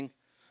ourselves saying,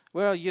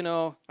 well,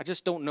 I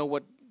just don't know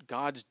what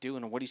God's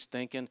doing or what He's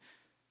thinking.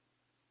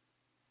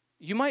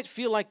 You might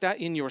feel like that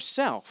in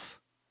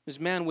yourself. This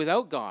man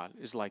without God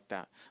is like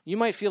that. You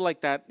might feel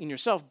like that in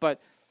yourself,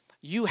 but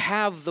you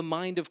have the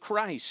mind of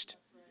Christ.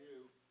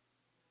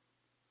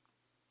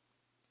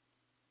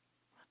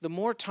 The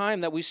more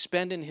time that we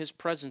spend in His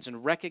presence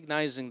and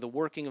recognizing the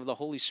working of the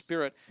Holy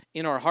Spirit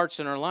in our hearts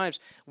and our lives,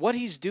 what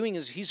He's doing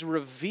is He's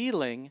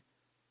revealing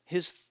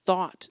His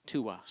thought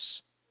to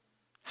us.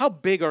 How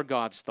big are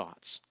God's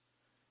thoughts?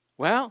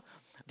 Well,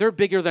 they're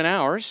bigger than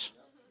ours.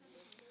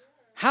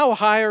 How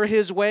high are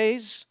His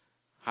ways?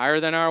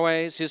 Higher than our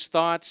ways. His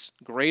thoughts,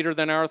 greater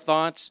than our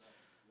thoughts.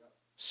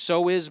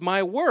 So is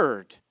my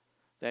word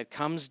that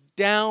comes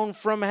down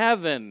from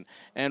heaven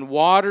and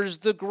waters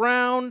the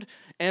ground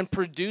and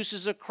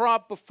produces a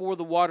crop before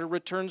the water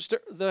returns to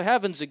the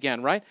heavens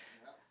again, right?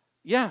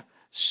 Yeah.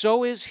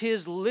 So is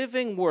His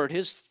living word,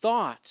 His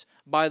thought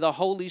by the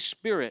Holy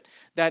Spirit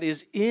that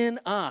is in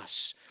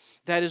us,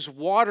 that is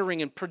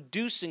watering and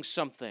producing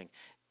something,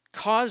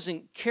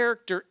 causing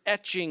character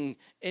etching,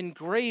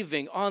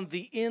 engraving on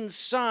the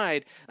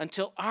inside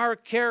until our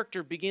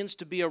character begins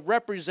to be a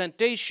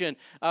representation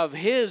of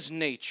His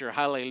nature.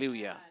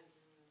 Hallelujah.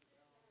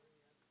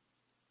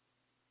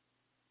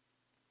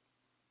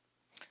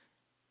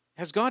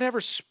 Has God ever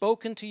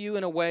spoken to you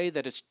in a way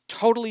that has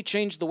totally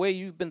changed the way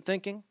you've been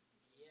thinking?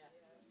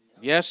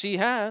 Yes, He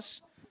has.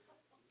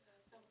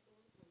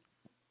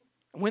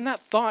 When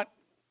that thought,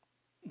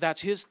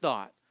 that's His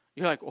thought,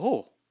 you're like,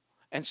 oh,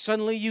 and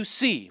suddenly you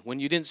see when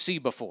you didn't see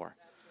before.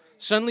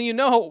 Suddenly you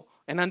know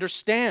and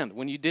understand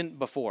when you didn't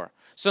before.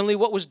 Suddenly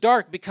what was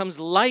dark becomes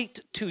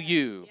light to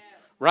you,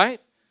 right?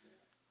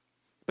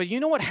 But you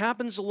know what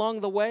happens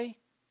along the way?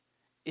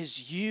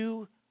 Is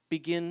you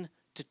begin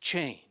to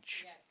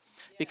change.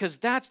 Because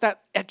that's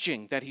that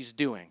etching that He's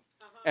doing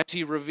as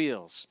He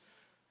reveals.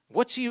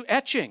 What's He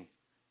etching?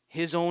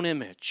 His own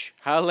image.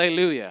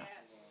 Hallelujah.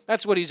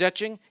 That's what He's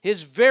etching.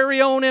 His very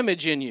own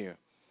image in you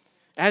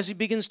as He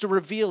begins to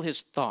reveal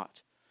His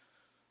thought.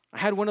 I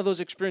had one of those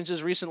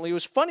experiences recently. It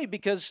was funny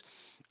because,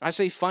 I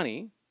say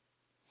funny,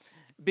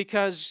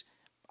 because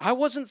I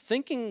wasn't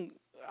thinking,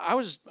 I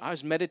was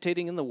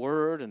meditating in the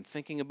Word and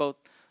thinking about,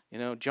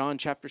 John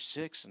chapter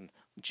 6 and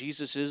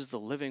Jesus is the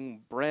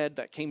living bread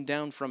that came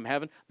down from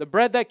heaven. The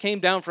bread that came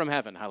down from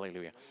heaven.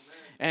 Hallelujah.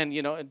 Amen.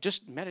 And,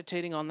 just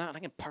meditating on that, I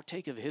can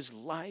partake of His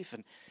life.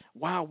 And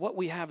wow, what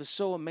we have is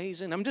so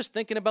amazing. I'm just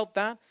thinking about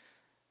that.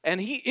 And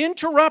He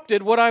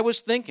interrupted what I was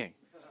thinking.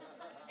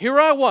 Here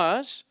I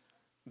was,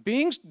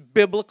 being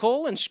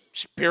biblical and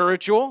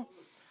spiritual,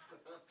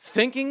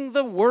 thinking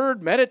the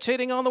Word,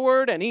 meditating on the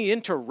Word, and He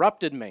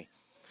interrupted me.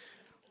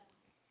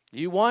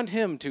 You want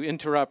Him to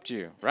interrupt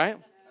you, right?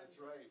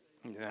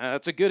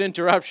 That's a good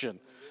interruption.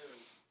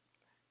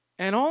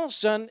 And all of a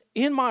sudden,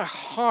 in my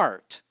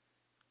heart,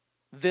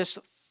 this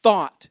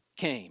thought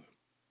came.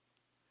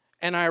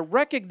 And I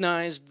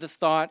recognized the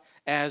thought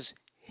as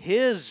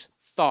His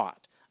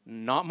thought,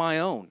 not my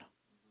own.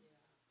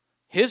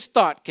 His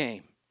thought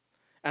came.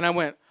 And I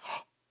went,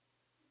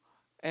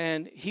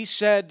 and He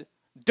said,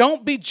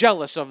 don't be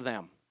jealous of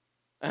them.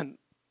 And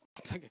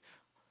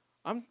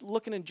I'm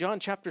looking at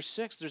John chapter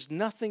 6. There's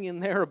nothing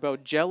in there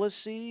about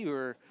jealousy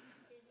or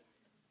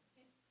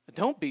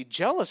don't be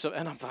jealous of.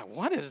 And I'm like,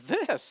 what is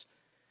this?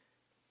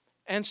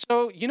 And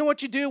so, you know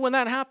what you do when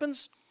that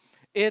happens?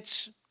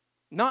 It's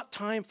not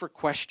time for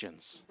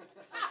questions.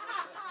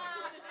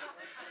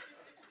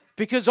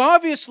 Because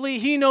obviously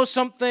He knows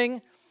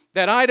something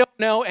that I don't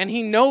know, and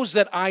He knows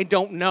that I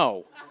don't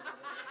know.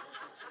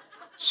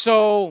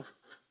 So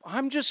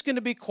I'm just going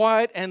to be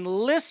quiet and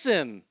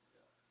listen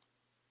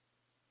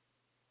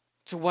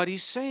to what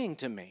He's saying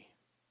to me.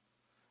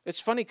 It's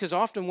funny because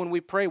often when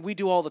we pray, we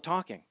do all the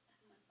talking.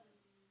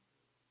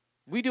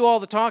 We do all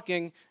the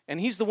talking, and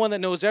He's the one that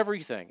knows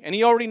everything. And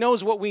He already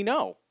knows what we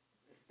know.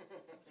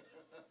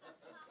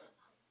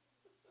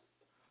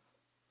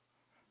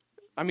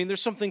 I mean,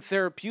 there's something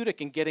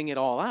therapeutic in getting it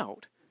all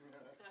out.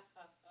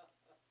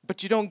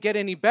 But you don't get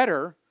any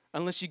better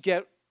unless you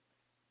get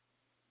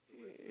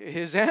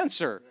His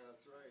answer.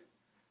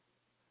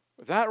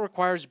 That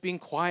requires being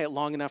quiet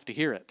long enough to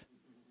hear it.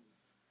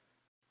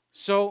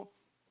 So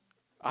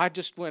I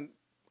just went,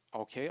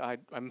 okay,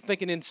 I'm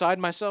thinking inside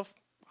myself,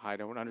 I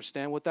don't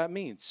understand what that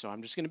means, so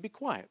I'm just going to be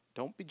quiet.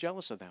 Don't be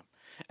jealous of them.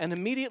 And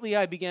immediately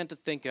I began to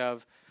think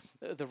of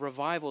the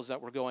revivals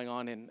that were going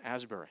on in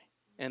Asbury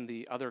and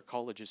the other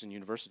colleges and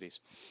universities,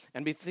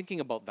 and be thinking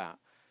about that.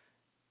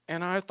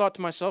 And I thought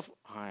to myself,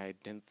 I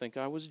didn't think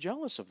I was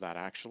jealous of that,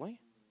 actually.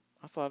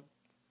 I thought,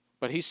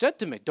 but he said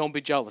to me, don't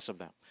be jealous of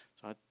them.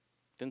 So I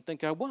didn't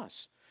think I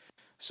was.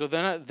 So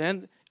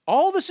then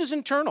all this is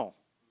internal,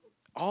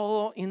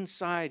 all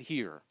inside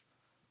here,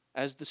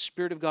 as the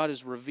Spirit of God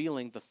is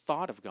revealing the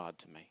thought of God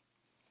to me.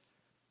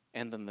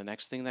 And then the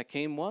next thing that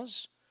came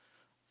was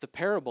the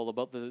parable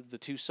about the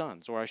two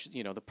sons, or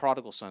the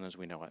prodigal son as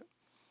we know it.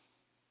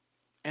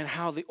 And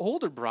how the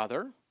older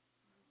brother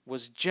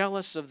was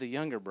jealous of the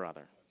younger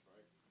brother.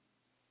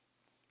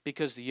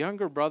 Because the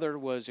younger brother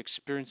was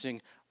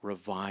experiencing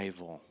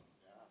revival.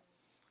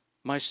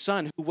 My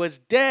son who was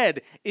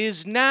dead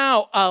is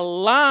now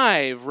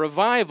alive.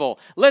 Revival.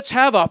 Let's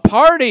have a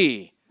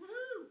party.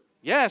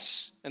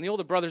 Yes. And the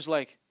older brother's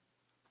like,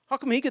 how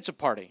come he gets a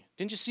party?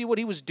 Didn't you see what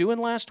he was doing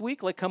last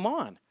week? Like, come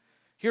on.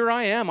 Here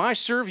I am. I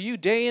serve you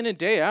day in and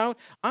day out.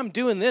 I'm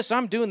doing this.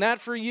 I'm doing that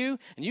for you.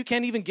 And you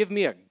can't even give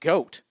me a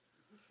goat.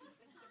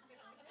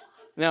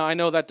 Now, I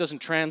know that doesn't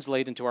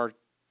translate into our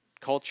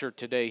culture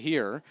today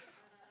here.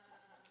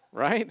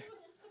 Right?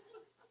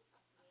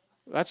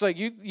 That's like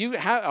you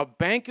have a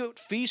banquet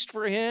feast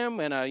for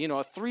him and a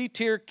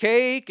 3-tier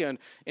cake and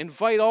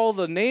invite all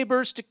the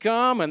neighbors to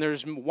come and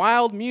there's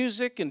wild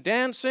music and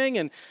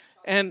dancing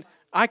and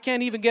I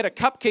can't even get a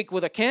cupcake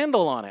with a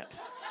candle on it.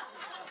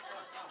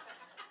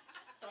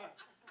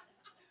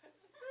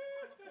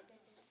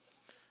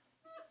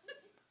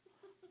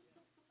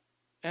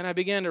 And I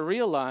began to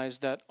realize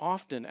that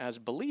often as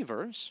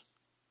believers,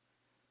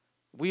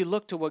 we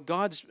look to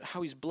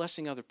how he's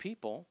blessing other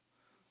people.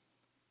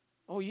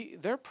 Oh,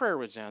 their prayer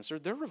was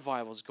answered. Their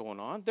revival's going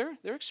on. They're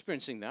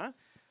experiencing that.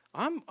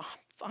 I'm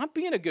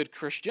being a good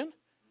Christian.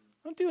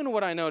 I'm doing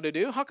what I know to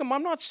do. How come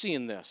I'm not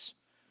seeing this?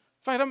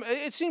 In fact,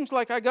 it seems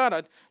like I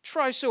gotta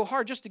try so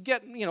hard just to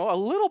get a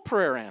little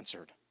prayer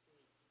answered.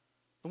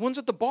 The ones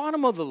at the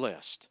bottom of the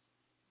list.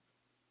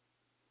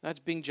 That's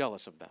being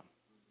jealous of them.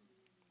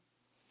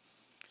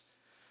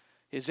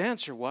 His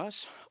answer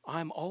was,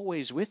 I'm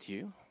always with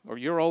you, or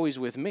you're always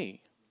with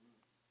me.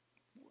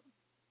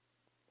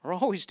 We're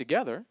always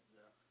together,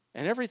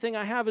 and everything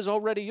I have is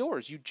already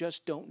yours. You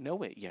just don't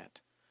know it yet.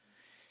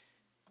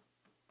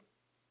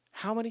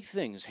 How many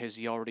things has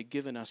he already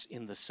given us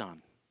in the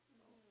Son?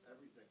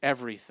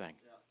 Everything.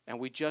 And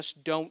we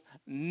just don't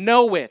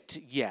know it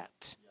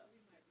yet.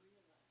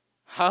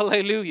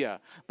 Hallelujah.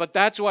 But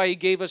that's why he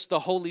gave us the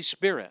Holy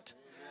Spirit,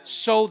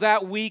 so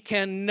that we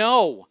can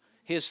know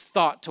his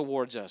thought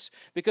towards us.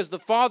 Because the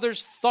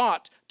Father's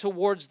thought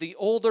towards the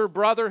older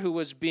brother who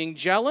was being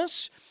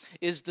jealous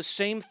is the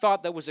same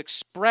thought that was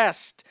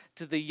expressed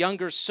to the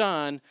younger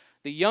son,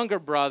 the younger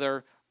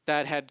brother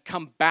that had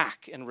come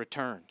back and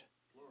returned.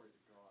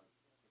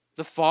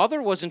 The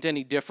Father wasn't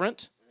any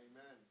different.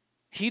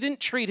 He didn't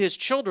treat his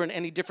children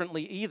any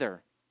differently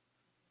either.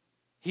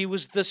 He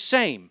was the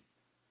same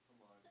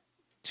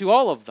to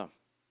all of them.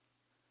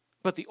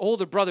 But the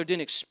older brother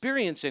didn't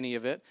experience any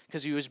of it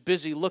because he was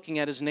busy looking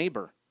at his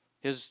neighbor,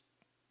 his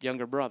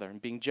younger brother,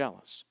 and being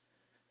jealous,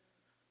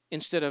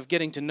 instead of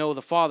getting to know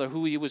the Father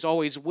who he was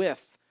always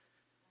with.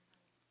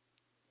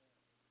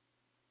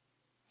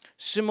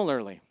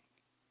 Similarly,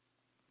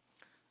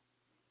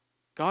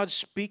 God's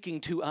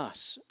speaking to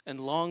us and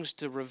longs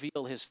to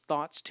reveal his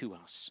thoughts to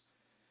us,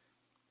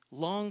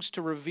 longs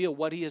to reveal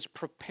what he has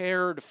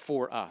prepared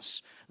for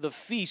us, the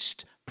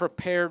feast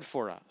prepared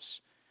for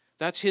us.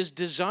 That's his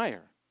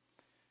desire.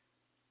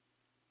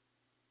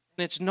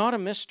 And it's not a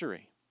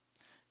mystery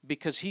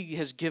because he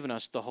has given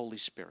us the Holy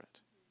Spirit.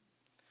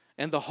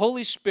 And the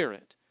Holy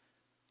Spirit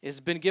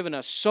has been given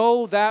us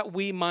so that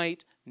we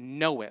might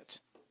know it.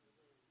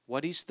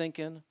 What he's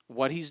thinking,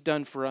 what he's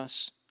done for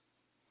us,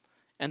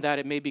 and that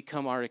it may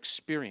become our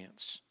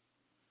experience.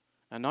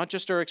 And not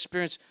just our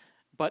experience,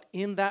 but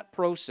in that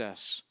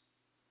process,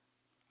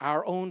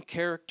 our own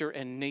character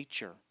and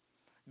nature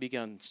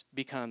becomes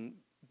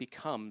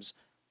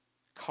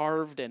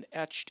carved and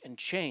etched and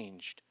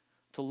changed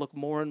to look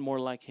more and more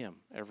like him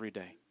every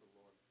day.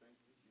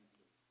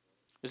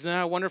 Isn't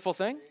that a wonderful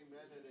thing?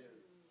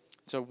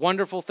 It's a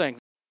wonderful thing.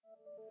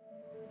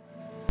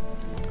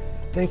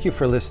 Thank you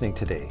for listening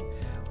today.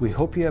 We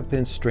hope you have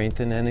been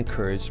strengthened and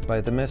encouraged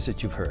by the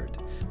message you've heard.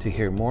 To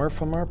hear more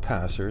from our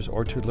pastors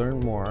or to learn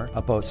more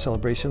about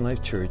Celebration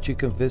Life Church, you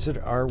can visit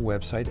our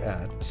website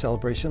at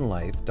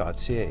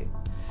celebrationlife.ca.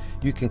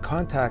 You can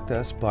contact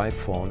us by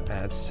phone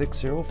at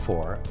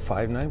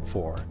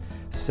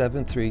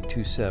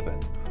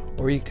 604-594-7327.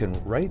 Or you can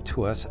write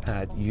to us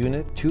at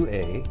Unit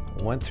 2A,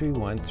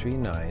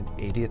 13139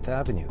 80th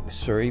Avenue,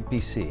 Surrey,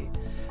 BC,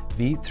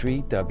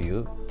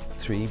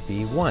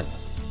 B3W3B1.